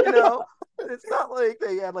they're like, it's not like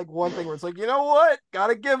they had like one thing where it's like, you know what,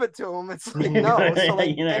 gotta give it to them. It's like no, so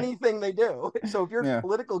like anything they do. So if your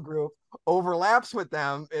political group overlaps with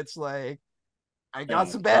them, it's like, I got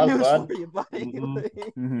some bad news for you, buddy.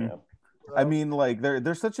 I mean, like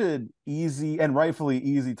they're such an easy and rightfully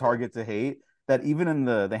easy target to hate that even in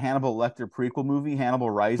the Hannibal Lecter prequel movie, Hannibal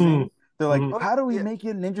Rising, they're like, how do we make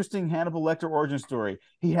it an interesting Hannibal Lecter origin story?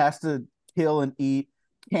 He has to kill and eat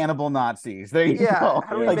cannibal Nazis. There you go.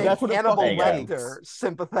 How do we make Hannibal Lecter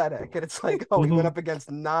sympathetic? And it's like, he went up against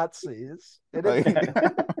Nazis. It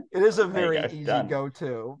is a very easy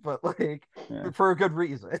go-to, but like for a good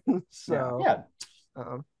reason. So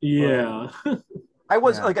I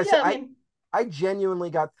was like I said, I genuinely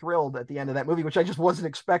got thrilled at the end of that movie, which I just wasn't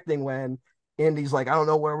expecting when Indy's like, I don't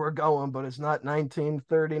know where we're going, but it's not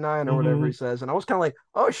 1939 or whatever he says. And I was kind of like,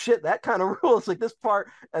 oh shit, that kind of rules, like this part.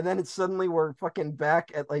 And then it's suddenly we're fucking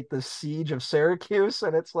back at like the siege of Syracuse.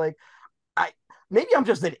 And it's like, maybe I'm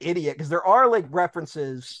just an idiot because there are like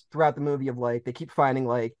references throughout the movie of like, they keep finding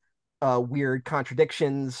like weird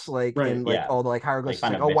contradictions, like in like all the like hieroglyphs.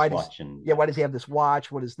 Like, why does he have this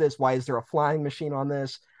watch? What is this? Why is there a flying machine on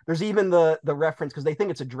this? There's even the reference because they think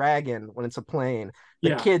it's a dragon when it's a plane.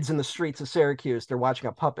 The kids in the streets of Syracuse, they're watching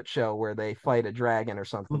a puppet show where they fight a dragon or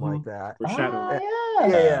something like that.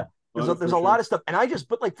 There's a lot of stuff, and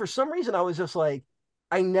but like for some reason I was just like,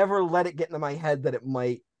 I never let it get into my head that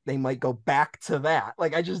they might go back to that.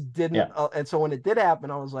 Like I just didn't, and so when it did happen,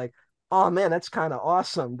 I was like, oh man, that's kind of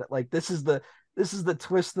awesome. That like this is the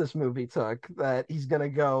twist this movie took, that he's gonna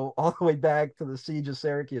go all the way back to the siege of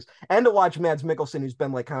Syracuse, and to watch Mads Mikkelsen, who's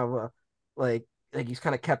been like kind of a like he's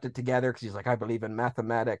kind of kept it together because he's like, I believe in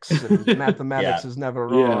mathematics and mathematics is never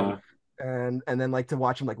wrong. and then like to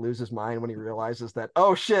watch him like lose his mind when he realizes that,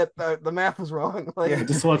 oh shit, the math was wrong. Like Yeah.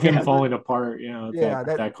 Just love him falling apart.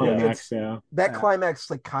 That climax. that Yeah. climax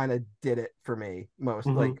like kind of did it for me most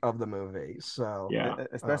Mhm. like of the movie. So Yeah.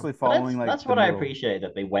 Especially But following like that's the what I middle. appreciate,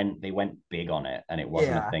 that they went big on it, and it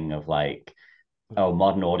wasn't a Yeah. thing of like, oh,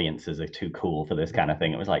 modern audiences are too cool for this kind of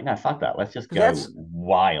thing. It was like, no, fuck that. Let's just 'Cause go that's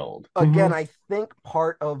wild. again, Mhm. I think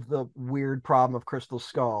part of the weird problem of Crystal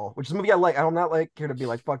Skull, which is a movie I like. I'm not like here to be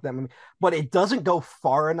like fuck that movie, but it doesn't go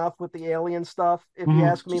far enough with the alien stuff. If you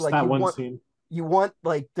ask me, Just like that one scene. you want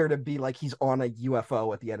like there to be like he's on a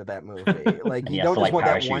UFO at the end of that movie. Like And you he has don't to just like want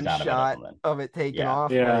that parachute one out of it or shot something. of it taken Yeah.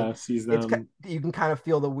 off. Yeah, Like sees it's them. you can kind of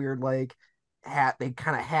feel the weird like they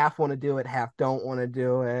kind of half want to do it, half don't want to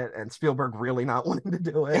do it, and Spielberg really not wanting to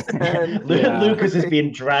do it. And Yeah. Lucas is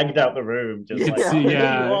being dragged out the room, just Yeah. like, See, "Hey,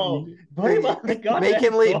 yeah, you all, put him on the make goddamn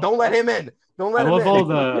him leave. door." Don't let him in. Don't let I him love in. all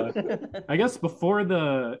the. I guess before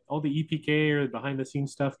all the EPK or behind the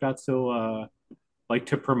scenes stuff got so like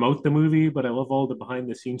to promote the movie, but I love all the behind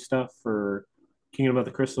the scenes stuff for Kingdom of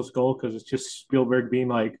the Crystal Skull, because it's just Spielberg being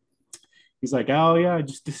like, he's like, oh yeah, I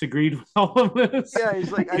just disagreed with all of this. Yeah,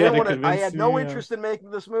 he's like, I He had didn't to want to. I convince had no me. interest in making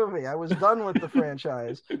this movie. I was done with the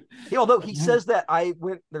franchise. Although he says that I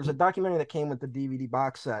went. There's a documentary that came with the DVD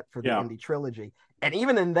box set for the Yeah. Indie trilogy, and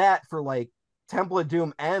even in that, for like Temple of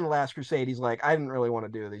Doom and Last Crusade, he's like, I didn't really want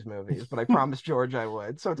to do these movies, but I promised George I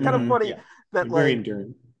would. So it's kind of Mhm. funny Yeah. that Very like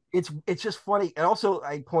enduring. it's just funny. And also,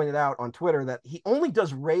 I pointed out on Twitter that he only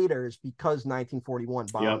does Raiders because 1941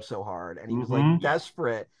 bombed Yep. so hard, and he was Mhm. like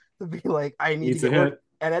desperate to be like, I need Needs to a get work. hit.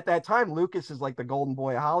 And at that time, Lucas is like the golden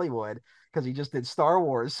boy of Hollywood because he just did Star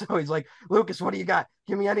Wars. So he's like, Lucas, what do you got?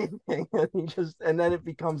 Give me anything. And then it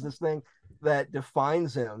becomes this thing that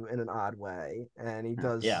defines him in an odd way. And he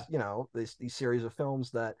does, Yeah. these series of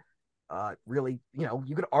films that really, you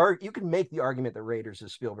could make the argument that Raiders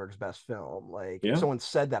is Spielberg's best film. Like if Yeah. someone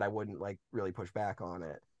said that, I wouldn't like really push back on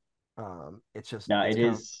it. It's just No, it's it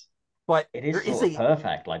kind of, is. but It there is is sort of a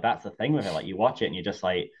perfect. Like, that's the thing with it. Like, you watch it and you're just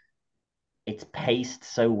like, it's paced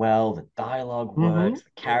so well. The dialogue works, the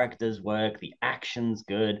yeah. characters work, the action's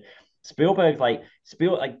good.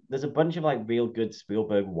 There's a bunch of like real good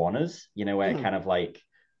Spielberg wanners, where it Mhm. kind of like,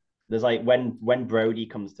 there's like when Brody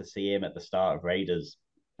comes to see him at the start of Raiders,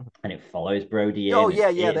 and it follows Brody in. Oh yeah,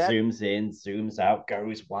 it that zooms in, zooms out,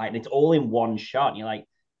 goes wide, and it's all in one shot. And you're like,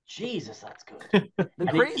 Jesus, that's good. the And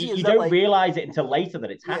crazy is you that don't like realize it until later that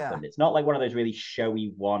it's yeah. happened. It's not like one of those really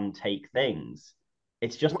showy one take things.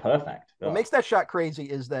 It's just perfect. What makes that shot crazy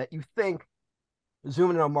is that you think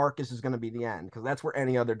zooming in on Marcus is going to be the end because that's where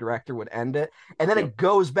any other director would end it, and then Yep. it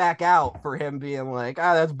goes back out for him being like,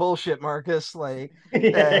 that's bullshit, Marcus. Like,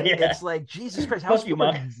 Yeah, and yeah. it's like Jesus Christ, how is Fuck you,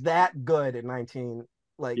 Spielberg Marcus. that good in the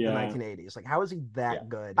Yeah. 1980s? Like, how is he that Yeah.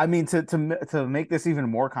 good? I mean, to make this even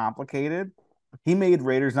more complicated, he made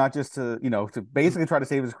Raiders not just to basically try to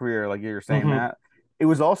save his career, like you were saying, Mhm. Matt. It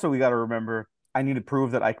was also, we got to remember, I need to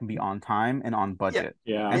prove that I can be on time and on budget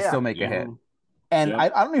Yeah. and Yeah. still make a hit. Mhm. And Yep.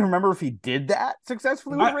 I don't even remember if he did that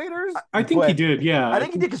successfully with Raiders. I think he but did. Yeah. I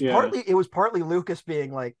think he did because yeah. partly it was partly Lucas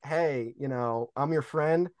being like, "Hey, I'm your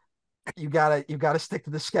friend. You gotta stick to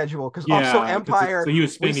the schedule." Because also Yeah. Empire, So he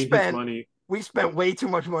was we spending his spent money. we spent way too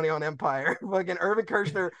much money on Empire. Fucking Irvin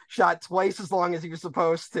Kershner shot twice as long as he was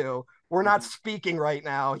supposed to. We're not speaking right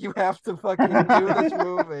now. You have to fucking do this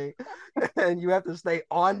movie, and you have to stay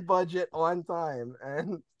on budget, on time.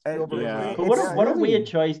 And Spielberg's Yeah. like, But It's yeah, what a funny. weird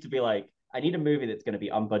choice to be like, I need a movie that's going to be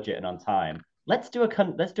on budget and on time. Let's do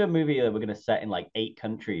a movie that we're going to set in like 8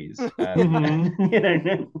 countries.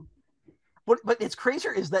 Mhm. But it's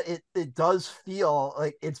crazier is that it does feel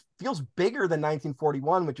like it feels bigger than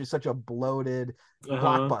 1941, which is such a bloated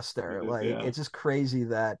blockbuster. Like Yeah. it's just crazy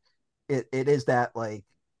that it is that like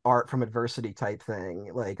art from adversity type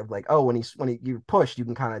thing. Like of like, oh, when you're pushed, you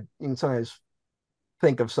can sometimes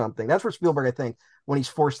think of something. That's where Spielberg, I think, when he's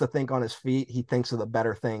forced to think on his feet, he thinks of the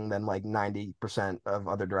better thing than like 90% of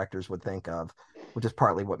other directors would think of, which is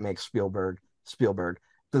partly what makes Spielberg Spielberg.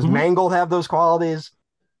 Does Mhm. Mangold have those qualities?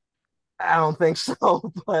 I don't think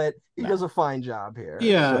so, but he No. does a fine job here.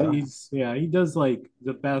 Yeah, so. he does like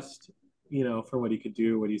the best, for what he could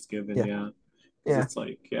do, what he's given. Yeah. Yeah. Yeah. It's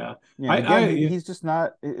like, yeah. Yeah, again, he's just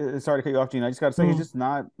not. Sorry to cut you off, Gene. I just got to say, he's just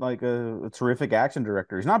not like a terrific action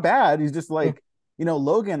director. He's not bad. He's just like,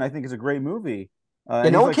 Logan, I think, is a great movie.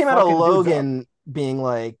 And no one like came out of fucking dudes up. Logan being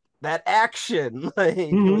like that action. Like,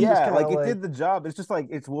 it Mhm. was just Yeah, kinda like it did the job. It's just like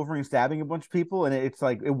it's Wolverine stabbing a bunch of people, and it's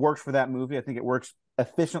like it works for that movie. I think it works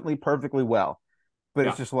efficiently, perfectly well. But Yeah.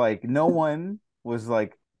 it's just like no one was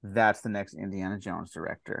like that's the next Indiana Jones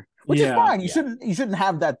director, which is Yeah. fine. You shouldn't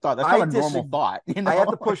have that thought. That's I not a normal thought. I have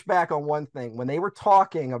to push back on one thing. When they were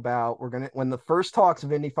talking about when the first talks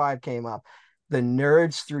of Indy 5 came up, the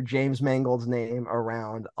nerds threw James Mangold's name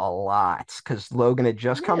around a lot because Logan had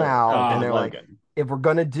just come out, and they're like, if we're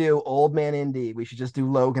gonna do Old Man Indy, we should just do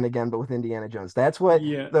Logan again, but with Indiana Jones. That's what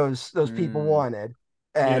those people wanted,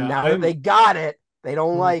 and now that they got it, they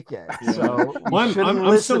don't like it. So we shouldn't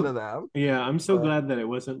listen to them. Yeah, I'm so glad that it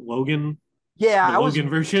wasn't Logan. Yeah, the Logan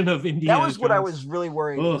version of Indiana That was Jones. what I was really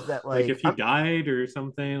worried, is that like if he died or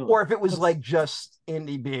something, or if it was like just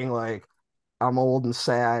Indy being like, I'm old and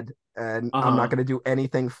sad, and I'm not going to do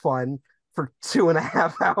anything fun for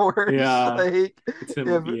 2.5 hours. Yeah,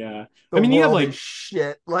 I mean, you have like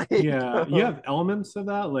shit. Like, you have elements of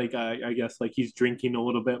that. Like, I guess like he's drinking a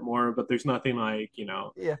little bit more, but there's nothing like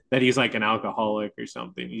that he's like an alcoholic or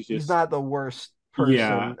something. He's not the worst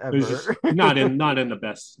person ever. Just not in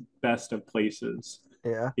the best of places.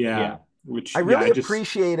 Yeah. Which I really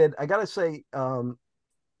appreciated. I gotta say,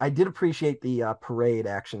 I did appreciate the parade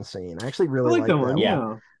action scene. I actually really like that one.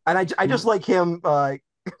 Yeah. And I just like him.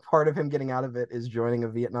 Part of him getting out of it is joining a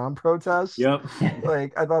Vietnam protest. Yep.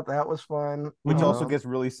 Like, I thought that was fun. Which also gets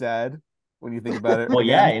really sad when you think about it. Well,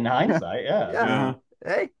 yeah, in hindsight, yeah.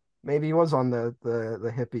 Hey, maybe he was on the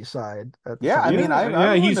hippie side.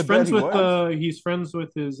 He's friends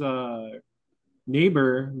with his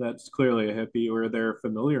neighbor that's clearly a hippie, or they're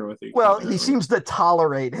familiar with each other. Well, he seems to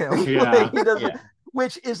tolerate him. Yeah. He doesn't,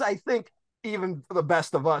 which is, I think, even for the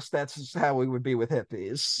best of us, that's just how we would be with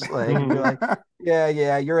hippies. Like, you're like,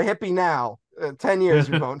 yeah, you're a hippie now. 10 years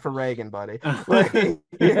you're voting for Reagan, buddy. Like,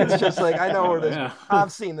 it's just like, I know where this.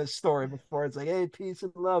 I've seen this story before. It's like, hey, peace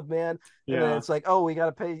and love, man. And then it's like, oh, you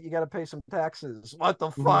gotta pay some taxes. What the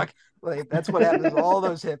fuck? Like, that's what happens to all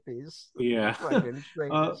those hippies. Yeah.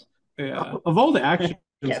 Of all the action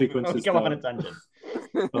sequences, go off on a tangent.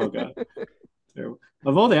 Oh god.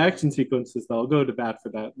 Of all the action sequences, though, I'll go to bat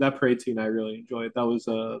for that parade scene. I really enjoyed. That was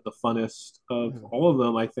the funnest of all of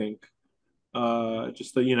them, I think.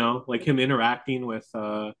 Just like him interacting with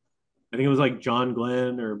I think it was like John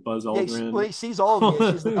Glenn or Buzz Aldrin. He sees all of them.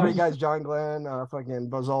 He sees the three guys, John Glenn, fucking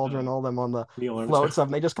Buzz Aldrin, all them on the float and stuff,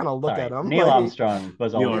 and they just kind of look at him. Neil Armstrong,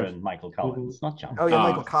 Buzz Aldrin, Michael Collins, not John. Oh yeah,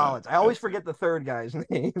 Michael Collins. I always forget the third guy's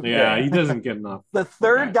name. Yeah, he doesn't get enough. The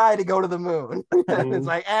third guy to go to the moon. It's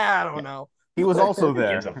like, I don't know. He was also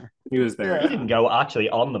there. He was there. He didn't go actually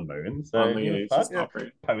on the moon. So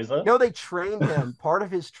poser. No, they trained him. Part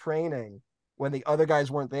of his training, when the other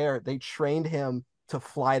guys weren't there, they trained him to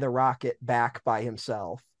fly the rocket back by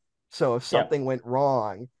himself. So if something went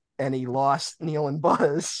wrong and he lost Neil and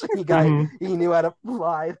Buzz, he knew how to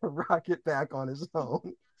fly the rocket back on his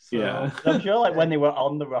own. So, I'm sure like when they were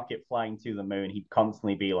on the rocket flying to the moon, he'd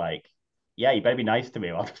constantly be like, yeah, you better be nice to me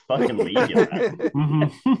or I'll just fucking leave you there.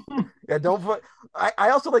 Yeah, don't put. I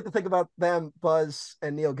also like to think about them, Buzz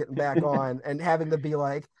and Neil, getting back on and having to be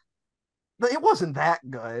like, it wasn't that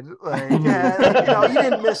good. Like, you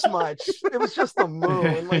didn't miss much. It was just the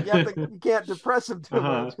moon. Like, you can't depress him too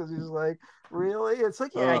much because he's like, really? It's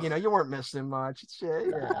like, you weren't missing much. It's just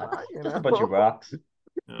a bunch of rocks.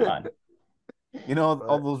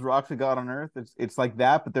 All those rocks we got on Earth. It's like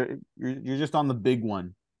that, but you're just on the big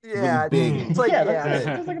one. Yeah, big. It's like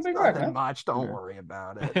it's like a big rock. Nothing much. Don't worry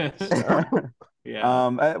about it.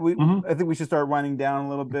 I think we should start winding down a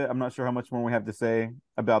little bit. I'm not sure how much more we have to say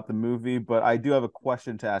about the movie, but I do have a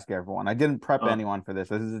question to ask everyone. I didn't prep anyone for this.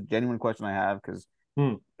 This is a genuine question I have because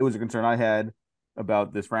it was a concern I had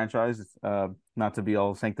about this franchise. Not to be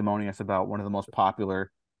all sanctimonious about one of the most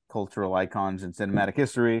popular cultural icons in cinematic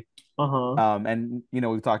history. And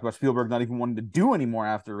we've talked about Spielberg not even wanting to do anymore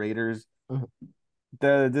after Raiders.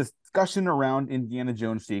 The discussion around Indiana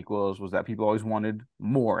Jones sequels was that people always wanted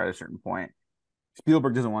more at a certain point.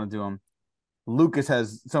 Spielberg doesn't want to do them. Lucas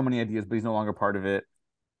has so many ideas, but he's no longer part of it.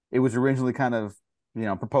 It was originally kind of,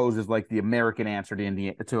 proposed as like the American answer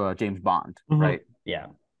to James Bond, right? Yeah.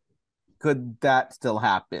 Could that still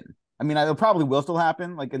happen? I mean, it probably will still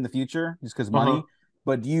happen, like in the future, just because money.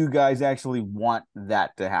 But do you guys actually want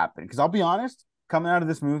that to happen? Because I'll be honest, coming out of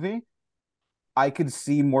this movie, I could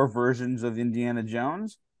see more versions of Indiana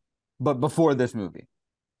Jones, but before this movie.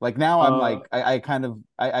 Like now I'm like, I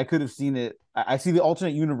could have seen it. I see the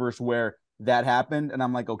alternate universe where that happened and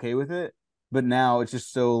I'm like, okay with it. But now it's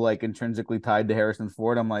just so like intrinsically tied to Harrison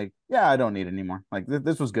Ford. I'm like, yeah, I don't need it anymore. Like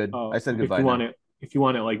this was good. I said goodbye. If you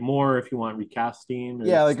want it like more, if you want recasting.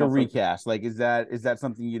 Like a recast. Like is that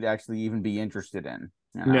something you'd actually even be interested in?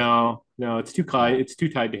 No, it's too tied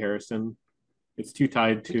to Harrison. It's too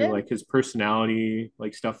tied to like his personality,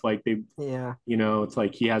 like stuff like it's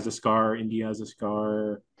like he has a scar, Indy has a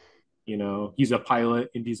scar. he's a pilot,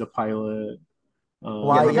 Indy's a pilot.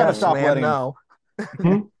 Fly they gotta yes, stop land letting- no.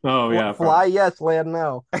 Oh yeah, Fly yes, land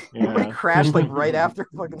no. When he yeah. crashed like right after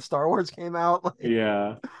fucking Star Wars came out. Like,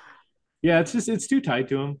 Yeah. Yeah, it's too tied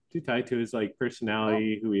to him, too tied to his like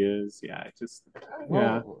personality, who he is. Yeah, it just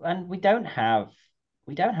yeah. Well, and we don't have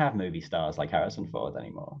movie stars like Harrison Ford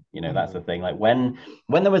anymore. That's the thing. Like when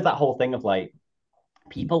there was that whole thing of like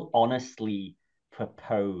people honestly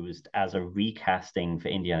proposed as a recasting for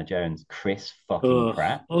Indiana Jones, Chris fucking Ugh,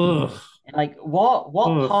 Pratt. ugh, Like what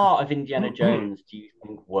ugh. part of Indiana Jones do you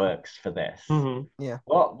think works for this? Mhm. yeah.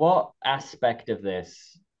 What aspect of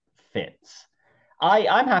this fits?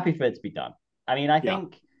 I'm happy for it to be done. I mean, I Yeah.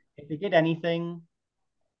 think if they did anything,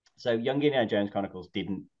 so Young Indiana Jones Chronicles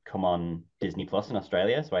didn't come on Disney Plus in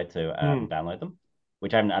Australia, so I had to download them,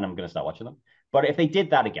 and I'm going to start watching them. But if they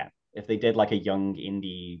did that again, if they did like a young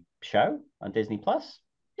indie show on Disney Plus,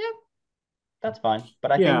 yeah, that's fine.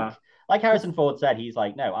 But I Yeah. think, like Harrison Ford said, he's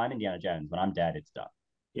like, no, I'm Indiana Jones. When I'm dead, it's done.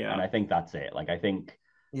 Yeah. And I think that's it. Like, I think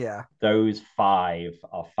Yeah. those five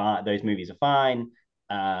are fine. Those movies are fine.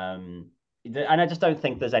 And I just don't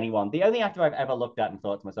think there's anyone. The only actor I've ever looked at and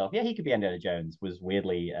thought to myself, yeah, he could be Indiana Jones, was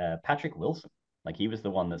weirdly Patrick Wilson. Like he was the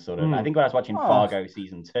one that sort of. I think when I was watching Fargo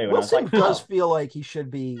season 2, and I was Wilson like, does feel like he should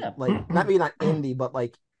be Yeah. like maybe not indie, but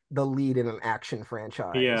like the lead in an action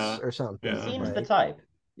franchise Yeah. or something. Yeah. seems right? the type.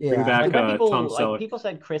 Yeah. Bring back Like when Tom people Selleck. people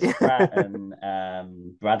said Chris Pratt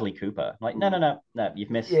and Bradley Cooper, I'm like no, you've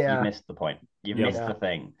missed the point. You've Yep. missed the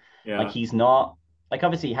thing. Yeah. Like he's not like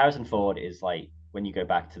obviously Harrison Ford is like when you go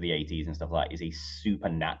back to the 80s and stuff like that, is a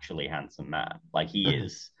supernaturally handsome man. Like he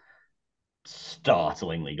is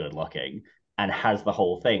startlingly good looking and has the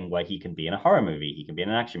whole thing where he can be in a horror movie, he can be in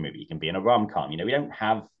an action movie, he can be in a rom-com. We don't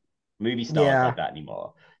have movie stars Yeah. like that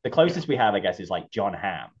anymore. The closest we have, I guess, is like John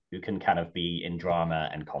Hamm, who can kind of be in drama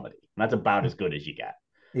and comedy. And that's about as good as you get.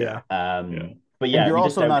 Yeah. But yeah, and you're we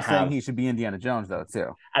just also don't not have... saying he should be Indiana Jones though,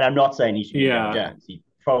 too. And I'm not saying he should be Yeah. Indiana Jones. He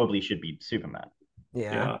probably should be Superman.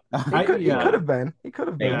 Yeah. Yeah. He could have been. He could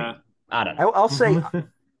have been. Yeah. I don't know. I'll say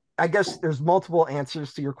I guess there's multiple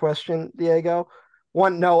answers to your question, Diego.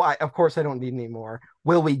 One, no, of course I don't need any more.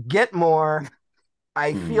 Will we get more?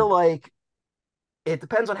 I feel like it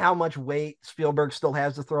depends on how much weight Spielberg still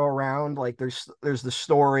has to throw around. Like there's the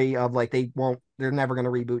story of like they're never going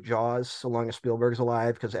to reboot Jaws so long as Spielberg's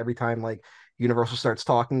alive, because every time like Universal starts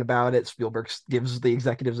talking about it, Spielberg gives the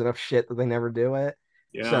executives enough shit that they never do it.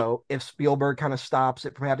 Yeah. So if Spielberg kind of stops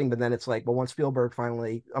it from happening, but then it's like, well, once Spielberg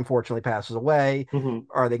finally unfortunately passes away,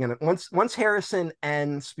 are they gonna once Harrison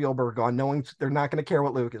and Spielberg gone, knowing they're not gonna care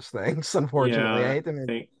what Lucas thinks, unfortunately. I hate to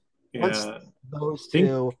admit, once those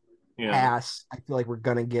two pass, I feel like we're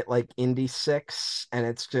gonna get like Indy 6 and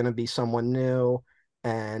it's gonna be someone new.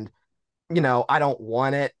 And I don't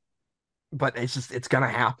want it, but it's gonna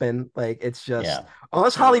happen. Like it's just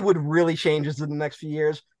unless Hollywood really changes in the next few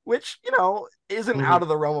years, which isn't out of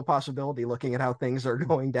the realm of possibility looking at how things are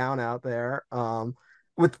going down out there.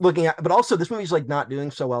 With looking at, but also this movie's like not doing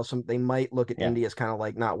so well, so they might look at Indy as kind of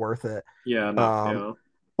like not worth it.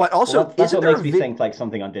 But also, that's what makes me think like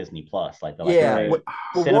something on Disney Plus, like these big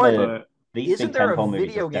tentpole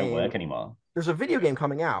movies just don't work anymore. There's a video game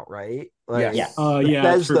coming out, right? Like, yes.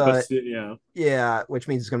 Bethesda, yeah, which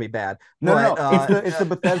means it's gonna be bad. No. It's the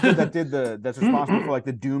Bethesda that's responsible for like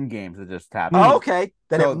the Doom games that just happened. Oh, okay.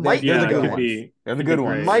 Then it might they're the good could ones. Be, they're the good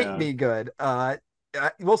ones. Might be good.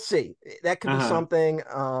 We'll see. That could be something.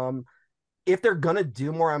 If they're gonna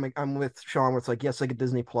do more, I'm with Sean. Where it's like, yes, like a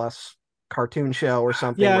Disney Plus cartoon show or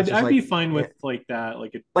something. Yeah, I'd be fine with like that.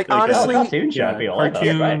 Like honestly, cartoon show.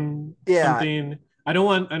 Cartoon, something. I don't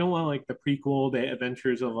want like the prequel, the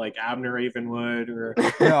adventures of like Abner Ravenwood or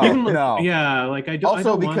no. Yeah, like I don't. Also, I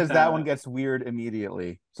don't because want that one gets weird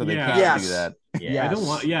immediately, so they can't do that. Yeah,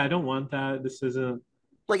 I don't want that. This isn't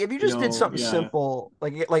like if you just did something simple,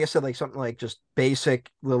 like I said, like something like just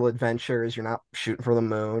basic little adventures. You're not shooting for the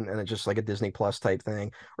moon, and it's just like a Disney Plus type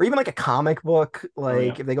thing, or even like a comic book.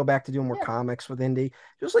 Like if they go back to doing more comics with Indy,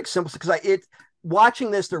 just like simple. Because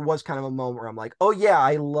watching this, there was kind of a moment where I'm like, oh yeah,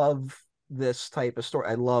 I love this type of story.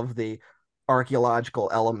 I love the archaeological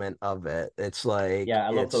element of it. It's like I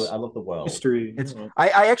love the world history. I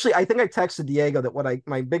think I texted Diego that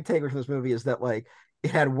my big takeaway from this movie is that like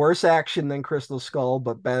it had worse action than Crystal Skull,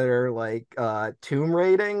 but better like tomb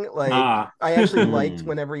raiding. Like I actually liked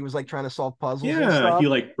whenever he was like trying to solve puzzles. And stuff. He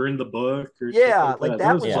like burned the book. Or like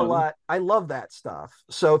that was a lot. I love that stuff.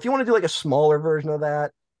 So if you want to do like a smaller version of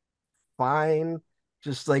that, fine.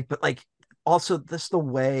 Just like, but like also this the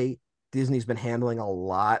way Disney's been handling a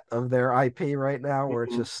lot of their IP right now, where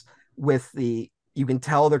it's just with the you can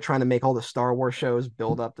tell they're trying to make all the Star Wars shows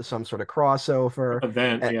build up to some sort of crossover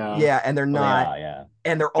event. Yeah, yeah, and they're Well, they not, are, yeah.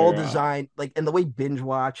 and they're all They're, designed like, and the way binge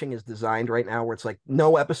watching is designed right now, where it's like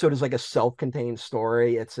no episode is like a self-contained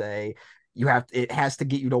story. It's a it has to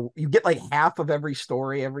get you get like half of every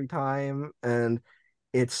story every time, and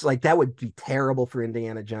it's like that would be terrible for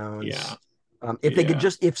Indiana yeah, Jones. If they could yeah.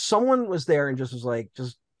 just, if someone was there and just was like,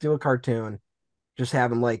 just do a cartoon, just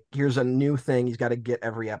have him like, here's a new thing he's got to get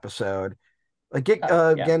every episode. Like get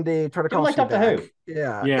Yeah. Gendy Do like Tartakovsky Doctor back. Who.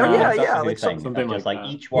 Yeah. Yeah. Oh Do yeah, like Doctor yeah. Who Like thing something of just like like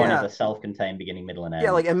that. each one is Yeah. a self-contained beginning, middle, and Yeah,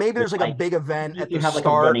 end. like, and maybe With there's like a like big event at you the have like a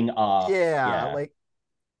start. running arc. Yeah, Yeah. like,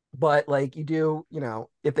 but like you do,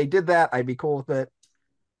 if they did that, I'd be cool with it.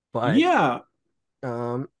 But Yeah,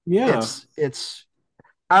 um, yeah. it's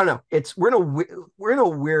I don't know. It's we're in a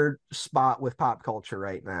weird spot with pop culture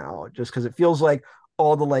right now, just because it feels like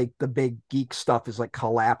all the like the big geek stuff is like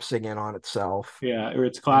collapsing in on itself. Yeah, or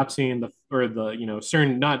it's collapsing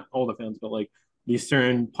certain, not all the fans, but like these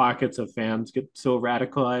certain pockets of fans get so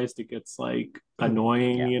radicalized it gets like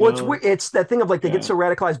annoying, Yeah. you Well, it's know? it's that thing of like they get Yeah. so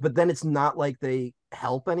radicalized, but then it's not like they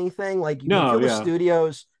help anything. Like you can No, feel the yeah.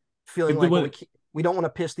 studios feeling But like, well, when, we don't want to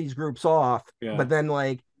piss these groups off, yeah. but then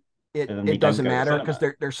like So then they it don't doesn't go to matter because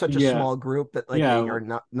cinema. they're such a Yeah. small group that like they Yeah. are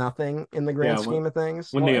not nothing in the Yeah, grand scheme of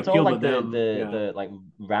things. when Well, they it's all appeal to like the them, the yeah. the like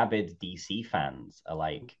rabid DC fans are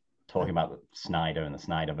like talking about Snyder and the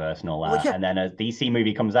Snyderverse and all Well, that, yeah, and then a DC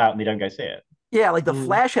movie comes out and they don't go see it. yeah, like the Mm.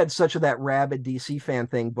 Flash had such of that rabid DC fan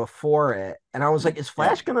thing before it, and I was like, is Yeah.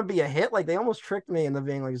 Flash gonna be a hit? Like they almost tricked me into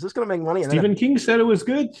being like, is this gonna make money? And then Stephen King said it was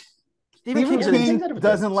good. Stephen Stephen King's Yeah, an King King said it was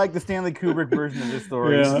doesn't good. like the Stanley Kubrick version of this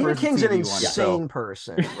story. Yeah. He Stephen prefers the King's an TV one, insane so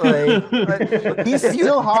person. Like, he's if you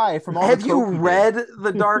still high from all the have you coke he did. read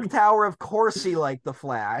The Dark Tower? Of course, he liked the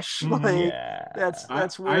Flash. Mhm. Like Yeah. that's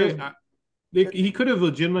I, weird. he could have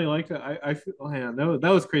legitimately liked it. I feel, oh, man, that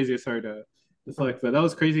was crazy. Sorry to deflect, but that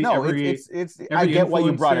was crazy. No, it's. I get why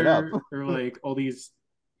you brought it up. Influencer or like all these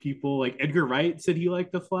people, like Edgar Wright said he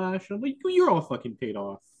liked the Flash. I'm like, you're all fucking paid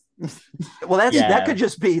off. Well, that Yeah. could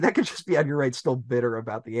just be Edgar Wright still bitter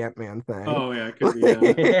about the Ant-Man thing. Oh yeah, it could be. Yeah.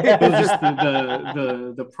 It It was was just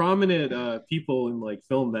the prominent people in like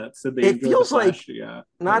film that said they It enjoyed feels the Flash. like Yeah,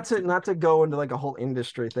 not to go into like a whole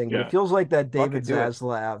industry thing, but Yeah. it feels like that Fuck David it, do it.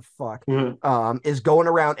 Zaslav Mhm. is going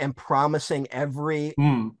around and promising every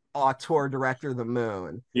Mm, auteur director the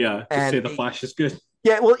moon. yeah. Just And say the Flash is good.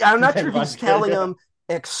 yeah, well, I'm not sure if Everyone's he's telling good. him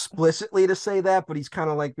explicitly to say that, but he's kind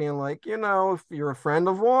of like being like, if you're a friend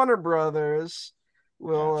of Warner Brothers,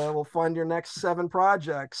 we'll fund your next 7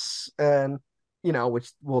 projects, and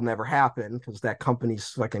which will never happen because that company's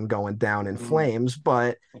fucking going down in Mhm. flames.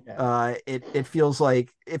 But Yeah. it feels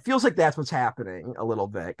like that's what's happening a little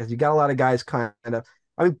bit because you got a lot of guys kind of.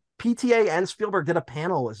 I mean, PTA and Spielberg did a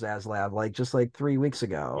panel with Zaslav like just like 3 weeks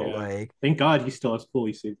ago. Yeah. Like, Thank God he still has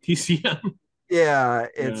fully saved TCM. yeah,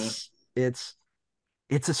 Yeah.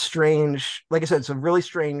 it's a strange, like I said, it's a really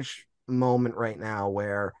strange moment right now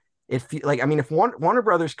where like, I mean, if Warner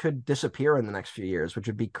Brothers could disappear in the next few years, which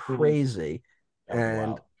would be crazy, That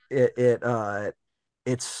would be and wild.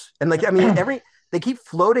 it's, and like, I mean, they keep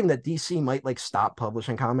floating that DC might like stop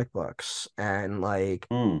publishing comic books, and like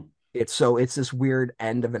Mm. it's this weird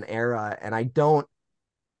end of an era, and I don't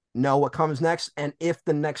know what comes next, and if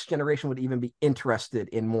the next generation would even be interested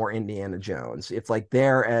in more Indiana Jones, if like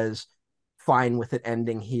they're as fine with it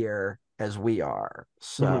ending here as we are.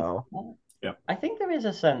 So Well, Yeah. I think there is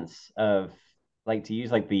a sense of like, to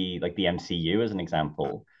use like the MCU as an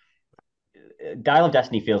example. Dial of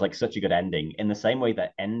Destiny feels like such a good ending in the same way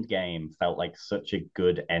that Endgame felt like such a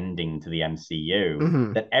good ending to the MCU,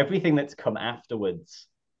 mhm. that everything that's come afterwards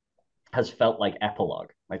has felt like epilogue.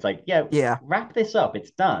 It's like, Yeah. wrap this up,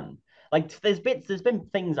 it's done. Like there's been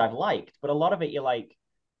things I've liked, but a lot of it you're like,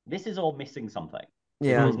 this is all missing something.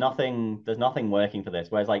 Yeah. There's nothing working for this.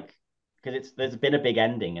 Whereas like, because there's been a big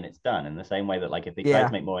ending and it's done in the same way that like if they tried Yeah.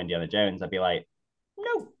 to make more Indiana Jones, I'd be like,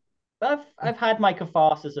 no, I've had my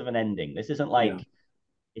catharsis of an ending. This isn't like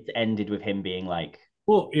it's ended with him being like,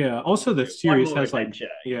 Well, yeah. Also, the one series more has adventure.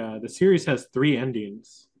 the series has 3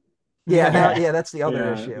 endings. Yeah, that's the other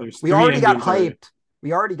Yeah, issue. there's We 3 already got endings already. hyped.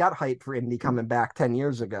 We already got hyped for Indy coming back 10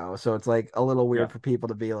 years ago. So it's like a little weird Yeah. for people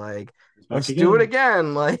to be like, Back let's do it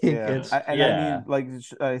again. Like Yeah, it's I Yeah. mean, like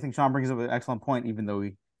I think Sean brings up an excellent point, even though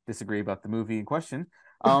we disagree about the movie in question.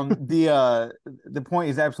 The point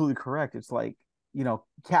is absolutely correct. It's like,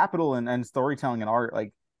 capital and storytelling and art,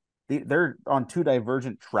 like they're on 2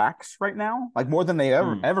 divergent tracks right now, like more than they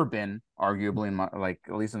ever been, arguably in like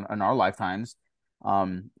at least in our lifetimes.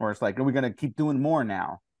 Where it's like, are we gonna keep doing more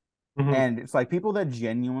now? Mhm. And it's like people that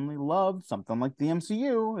genuinely love something like the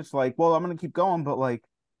MCU, it's like, well, I'm gonna keep going, but like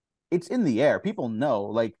it's in the air. People know.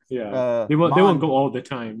 Like, Yeah, they won't go all the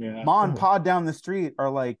time. Yeah, Ma and Pa down the street are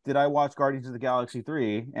like, "Did I watch Guardians of the Galaxy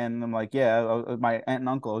 3?" And I'm like, "Yeah." My aunt and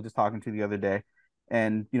uncle I was just talking to the other day,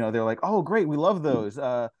 and they're like, "Oh, great, we love those.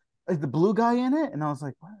 Is the blue guy in it?" And I was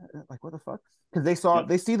like, "What? Like, what the fuck?" Because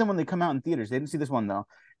they see them when they come out in theaters. They didn't see this one though,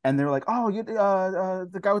 and they're like, "Oh,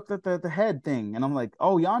 the guy with the head thing," and I'm like,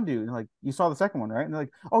 "Oh, Yondu." And like, "You saw the second one, right?" And they're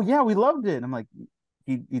like, "Oh yeah, we loved it." And I'm like,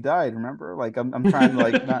 he died, remember? Like, I'm trying to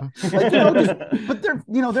like not like just, but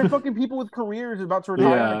they're fucking people with careers about to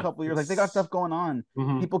retire in a couple of years. Like, they got stuff going on.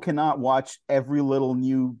 People cannot watch every little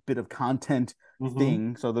new bit of content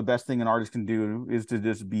thing. So the best thing an artist can do is to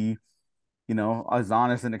just be, as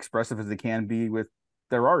honest and expressive as they can be with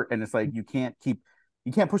their art. And it's like you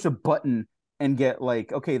can't push a button and get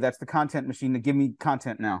like, okay, that's the content machine to give me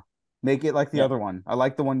content now. Make it like the other one. I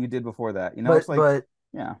like the one you did before that. It's like,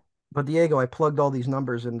 yeah. But Diego, I plugged all these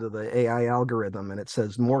numbers into the AI algorithm, and it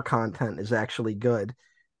says more content is actually good.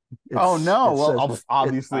 Oh no! Well,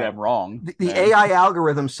 obviously I'm wrong. The AI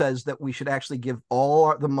algorithm says that we should actually give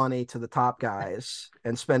all the money to the top guys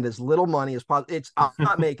and spend as little money as possible. I'm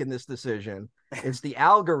not making this decision. It's the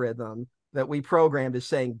algorithm that we programmed is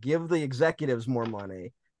saying give the executives more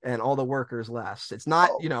money and all the workers less. It's not,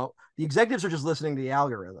 the executives are just listening to the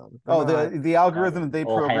algorithm. The algorithm they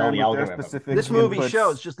program with their specific. This movie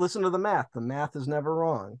shows. Just listen to the math. The math is never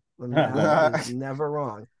wrong. The math is never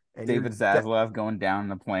wrong. And David Zaslav going down in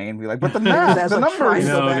the plane, be like, "But the math, the numbers." Trying to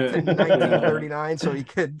go back to 1939 so he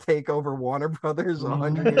could take over Warner Brothers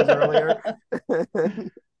 100 years earlier.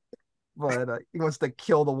 But he wants to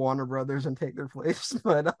kill the Warner Brothers and take their place.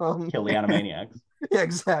 But kill the Animaniacs. Yeah,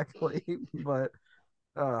 exactly. But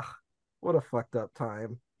what a fucked up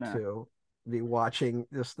time to be watching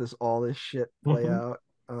all this shit play out.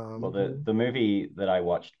 Well, the movie that I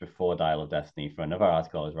watched before Dial of Destiny for another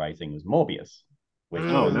article I was writing was Morbius, which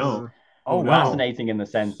was fascinating in the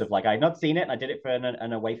sense of like I'd not seen it and I did it for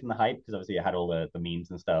an away from the hype because obviously it had all the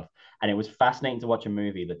memes and stuff, and it was fascinating to watch a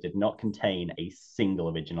movie that did not contain a single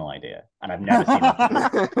original idea, and I've never seen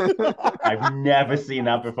that before. I've never seen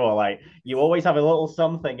that before. Like, you always have a little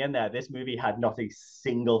something in there. This movie had not a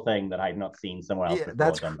single thing that I'd not seen somewhere else before.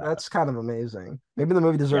 That's kind of amazing. Maybe the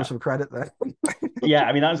movie deserves some credit then. Yeah,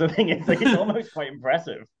 I mean, that's the thing. It's almost quite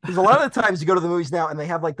impressive. Because a lot of the times you go to the movies now and they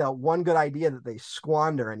have like that one good idea that they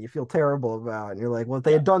squander and you feel terrible about, and you're like, well, if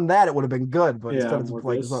they had done that, it would have been good. But instead of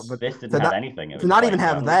like, this didn't have anything. To not even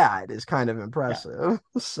have that is kind of impressive.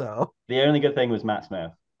 Yeah. So the only good thing was Matt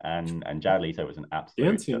Smith and Jared Leto was an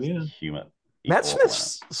absolute humor. Matt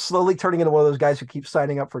Smith's slowly turning into one of those guys who keeps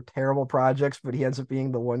signing up for terrible projects, but he ends up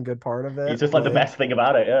being the one good part of it. He's just like the best thing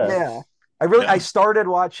about it. Yeah. I started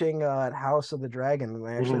watching House of the Dragon and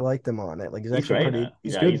I actually liked him on it. Like he's actually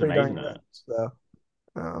he's amazing at it. So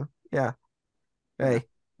hey.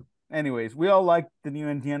 Anyways, we all like the new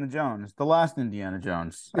Indiana Jones, the last Indiana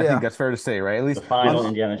Jones. I think that's fair to say, right? At least the final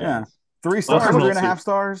Indiana Jones. 3 stars, 3.5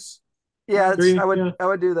 stars. Yeah, I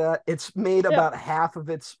would do that. It's made about half of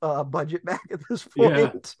its budget back at this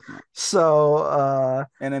point. Yeah. So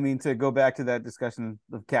and I mean, to go back to that discussion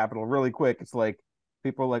of capital really quick, it's like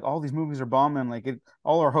people are like, all these movies are bombing. Like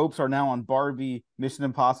all our hopes are now on Barbie, Mission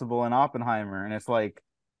Impossible, and Oppenheimer. And it's like,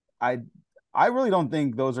 I really don't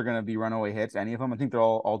think those are going to be runaway hits. Any of them. I think they'll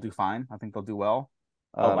all do fine. I think they'll do well.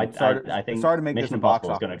 I think to make Mission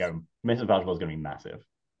Impossible is going to go. Mission Impossible is going to be massive.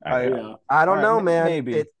 I don't know, man.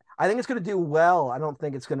 Maybe. I think it's going to do well. I don't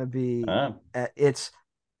think it's going to be. I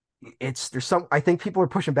think people are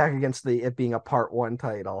pushing back against it being a part 1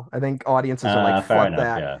 title. I think audiences are like, fuck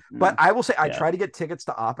that. Yeah. But I will say, I tried to get tickets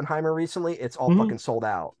to Oppenheimer recently. It's all fucking sold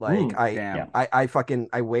out. Like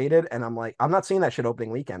I waited and I'm like, I'm not seeing that shit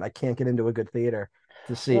opening weekend. I can't get into a good theater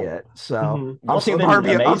to see it. So I'm seeing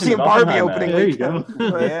Barbie opening weekend.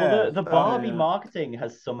 The Barbie marketing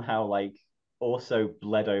has somehow like also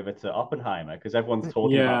bled over to Oppenheimer because everyone's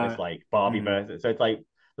talking about this like Barbie versus. So it's like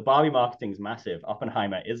the Barbie marketing's massive.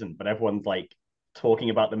 Oppenheimer isn't, but everyone's like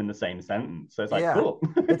talking about them in the same sentence. So it's like, cool.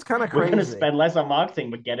 It's kind of crazy. We're going to spend less on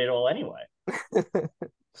marketing, but get it all anyway.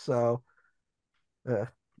 So, I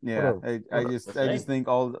just think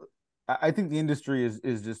I think the industry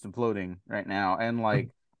is just imploding right now, and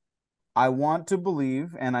like I want to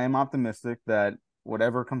believe, and I am optimistic that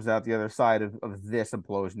whatever comes out the other side of this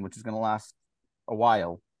implosion, which is going to last a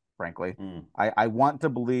while, frankly, I want to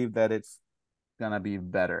believe that it's gonna be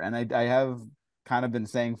better. And I have kind of been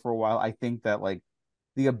saying for a while, I think that like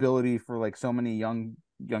the ability for like so many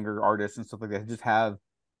younger artists and stuff like that to just have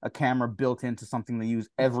a camera built into something they use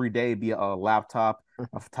every day, be a laptop,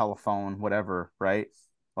 a telephone, whatever, right?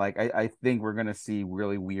 Like I think we're gonna see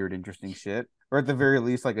really weird, interesting shit, or at the very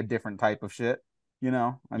least, like a different type of shit. You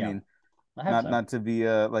know, I Yeah. mean, I hope not so. not to be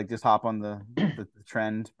like just hop on the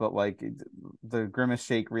trend, but like the Grimace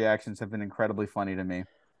Shake reactions have been incredibly funny to me.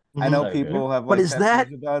 I know So good. people have But like is pet that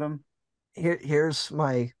peeves about him. here's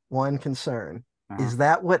my one concern. Uh-huh. Is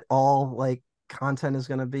that what all like content is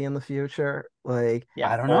going to be in the future? Like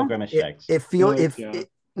Yeah, I don't all know. Grimace it shakes. it feel Like, if yeah, it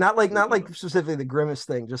not like like, specifically the Grimace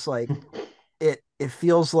thing, just like it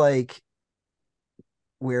feels like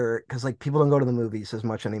we're because like people don't go to the movies as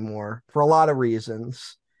much anymore for a lot of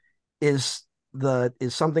reasons. Is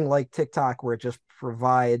is something like TikTok where it just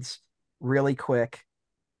provides really quick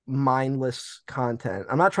mindless content.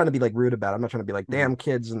 I'm not trying to be like rude about it. I'm not trying to be like, Mhm. damn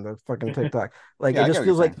kids and the fucking TikTok. Like Yeah, it I get just what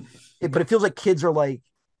you're feels like saying. but it feels like kids are like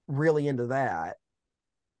really into that.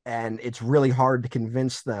 And it's really hard to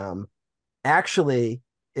convince them. Actually,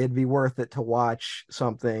 it'd be worth it to watch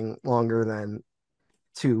something longer than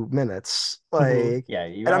 2 minutes. Like, Yeah,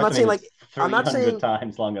 you and I'm watch not something saying that's like I'm not 300 saying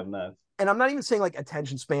times longer than that. and I'm not even saying like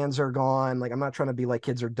attention spans are gone. Like I'm not trying to be like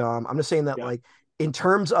kids are dumb. I'm just saying that yeah, like in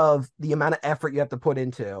terms of the amount of effort you have to put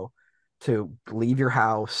into to leave your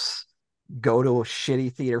house, go to a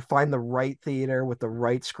shitty theater, find the right theater with the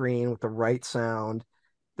right screen, with the right sound,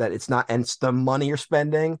 that it's not, and it's the money you're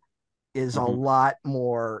spending is a Mhm. lot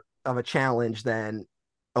more of a challenge than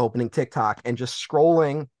opening TikTok and just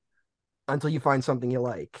scrolling until you find something you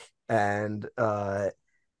like. And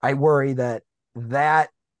I worry that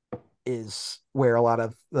that is where a lot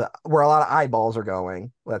of eyeballs are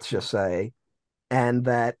going, let's yeah. just say. And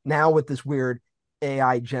that now with this weird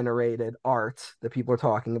AI generated art that people are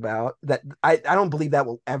talking about, that I don't believe that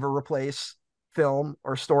will ever replace film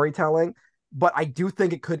or storytelling, but I do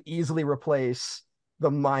think it could easily replace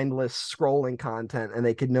the mindless scrolling content, and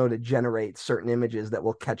they could know to generate certain images that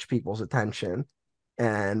will catch people's attention.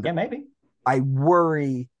 And Yeah, maybe. I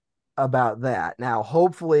worry about that. Now,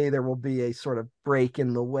 hopefully, there will be a sort of break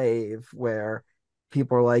in the wave where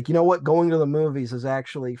people are like, you know what, going to the movies is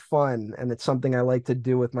actually fun and it's something I like to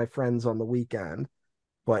do with my friends on the weekend.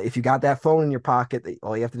 But if you got that phone in your pocket,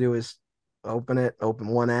 all you have to do is open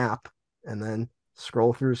one app, and then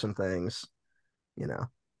scroll through some things, you know.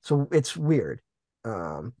 So it's weird.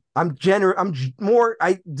 I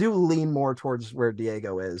do lean more towards where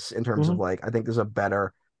Diego is in terms of Mhm. like I think there's a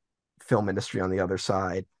better film industry on the other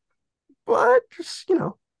side. But just,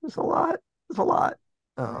 there's a lot. There's a lot.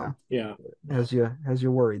 Yeah. Um, Yeah. has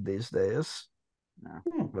you worried these days. Yeah.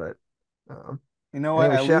 But um You know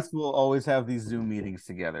what? anyway, At Chef. least we'll always have these Zoom meetings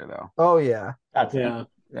together, though. Oh yeah. That's it. Yeah.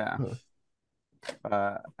 Yeah. Hmm.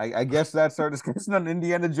 I guess that's our discussion on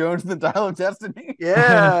Indiana Jones and the Dial of Destiny.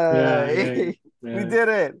 Yeah. Yeah. Yeah. We Yeah. did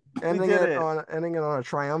it. We ending did it it. on ending it on a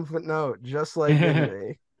triumphant note, just like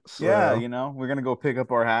Indy. Yeah, So we're gonna go pick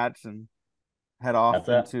up our hats and head off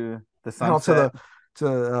That's it. into the head out sunset.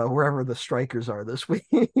 to wherever the strikers are this week.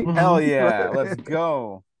 Hell yeah, let's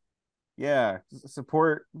go. Yeah,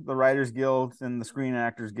 support the Writers Guild and the Screen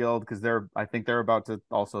Actors Guild because I think they're about to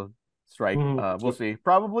also strike. Mhm. We'll see.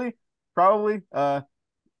 Probably.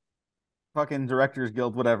 Fucking Directors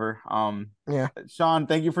Guild, whatever. Yeah. Sean,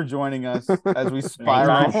 thank you for joining us as we Thank you,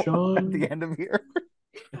 Anytime. spiral at the Sean. end of here.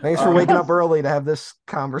 Thanks for Um, waking up early to have this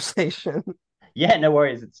conversation. Yeah, no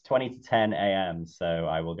worries. It's 20 to 10 a.m., so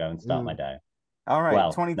I will go and start my Mm. day. all right, Well,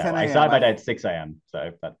 no, 2010 I a.m. started my day at 6 a.m.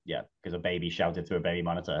 So that, yeah, because a baby shouted to a baby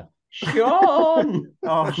monitor, Sean,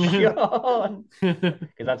 Oh, Sean,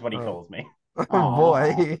 because that's what he Oh, calls me. oh aw.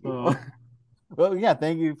 boy. Oh, Well, yeah,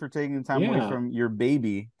 thank you for taking the time away yeah. from your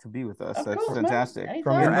baby to be with us. Of That's course, man. fantastic. From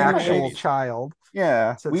your Anytime. And I love my actual babies. child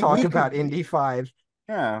yeah, to we talk could about Indy 5.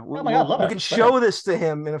 yeah, Oh my God, love You it. can It's show brilliant. this to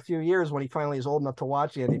him in a few years when he finally is old enough to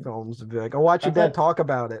watch Indy films and be like, "I'll watch your That's dad it. talk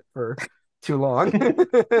about it for too long."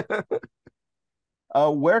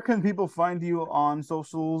 where can people find you on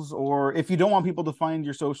socials, or if you don't want people to find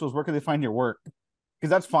your socials, where can they find your work? Because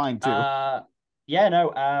that's fine too. Yeah,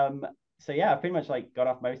 no. So yeah, I pretty much like got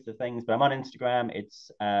off most of the things, but I'm on Instagram.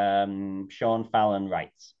 It's Sean Fallon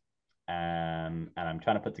Writes. And I'm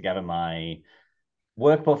trying to put together my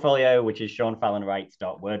work portfolio, which is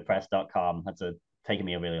seanfallonwrites.wordpress.com. That's taken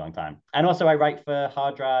me a really long time. And also I write for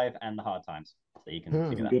Hard Drive and the Hard Times. So you can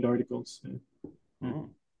figure Some that. good articles. Mm.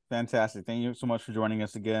 Fantastic. Thank you so much for joining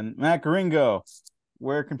us again. Matt Garingo,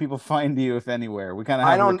 where can people find you, if anywhere? We kind of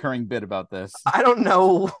I have a don't recurring bit about this. I don't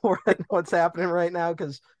know what's happening right now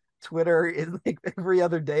because Twitter is like every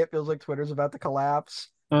other day it feels like Twitter's about to collapse.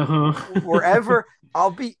 Uh-huh. Wherever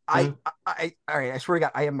I'll be, Uh, all right, I swear to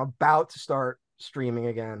God, I am about to start streaming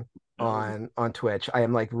again oh. on Twitch. I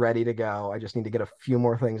am like ready to go. I just need to get a few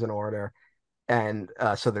more things in order. And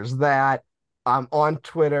so there's that. I'm on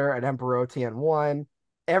Twitter at Emperor OTN1.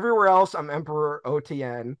 Everywhere else, I'm Emperor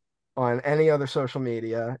OTN on any other social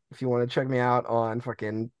media. If you want to check me out on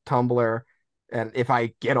fucking Tumblr, and if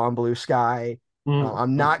I get on Blue Sky,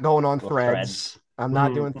 I'm not going on Or Threads. I'm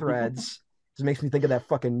not doing Threads. This makes me think of that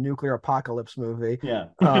fucking nuclear apocalypse movie. Yeah.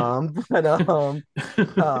 So I'm not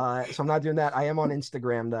doing that. I am on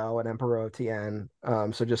Instagram though at EmperorOTN.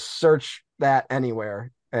 So just search that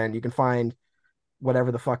anywhere, and you can find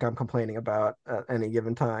whatever the fuck I'm complaining about at any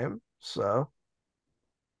given time. So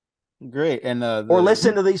Great. And or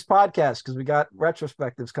listen to these podcasts because we got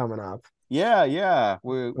retrospectives coming up. yeah.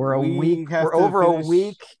 We're a we week. have We're to over finish... a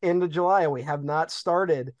week into July, and we have not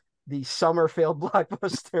started the summer failed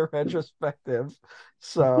blockbuster retrospective.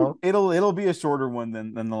 So it'll be a shorter one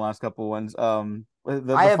than the last couple ones. I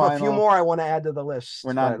have a few more I want to add to the list.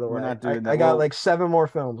 We're by the not way, doing that. I got like 7 more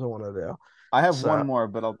films I want to do. I have one more,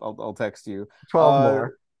 but I'll text you. 12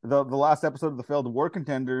 more. The last episode of the Failed War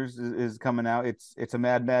Contenders is coming out. It's a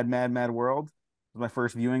mad world. It's my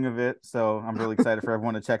first viewing of it, so I'm really excited for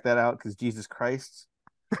everyone to check that out because Jesus Christ.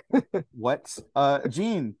 What?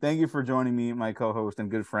 Gene, thank you for joining me, my co-host and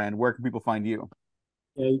good friend. Where can people find you?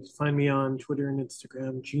 Yeah, you can find me on Twitter and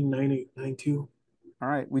Instagram, Gene9892. All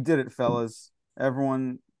right, we did it, fellas.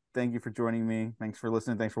 Everyone, thank you for joining me. Thanks for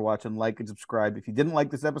listening. Thanks for watching. Like and subscribe. If you didn't like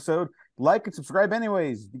this episode, like and subscribe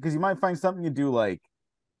anyways, because you might find something you do like.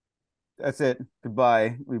 That's it.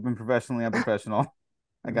 Goodbye. We've been professionally unprofessional.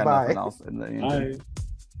 I got nothing else. Bye.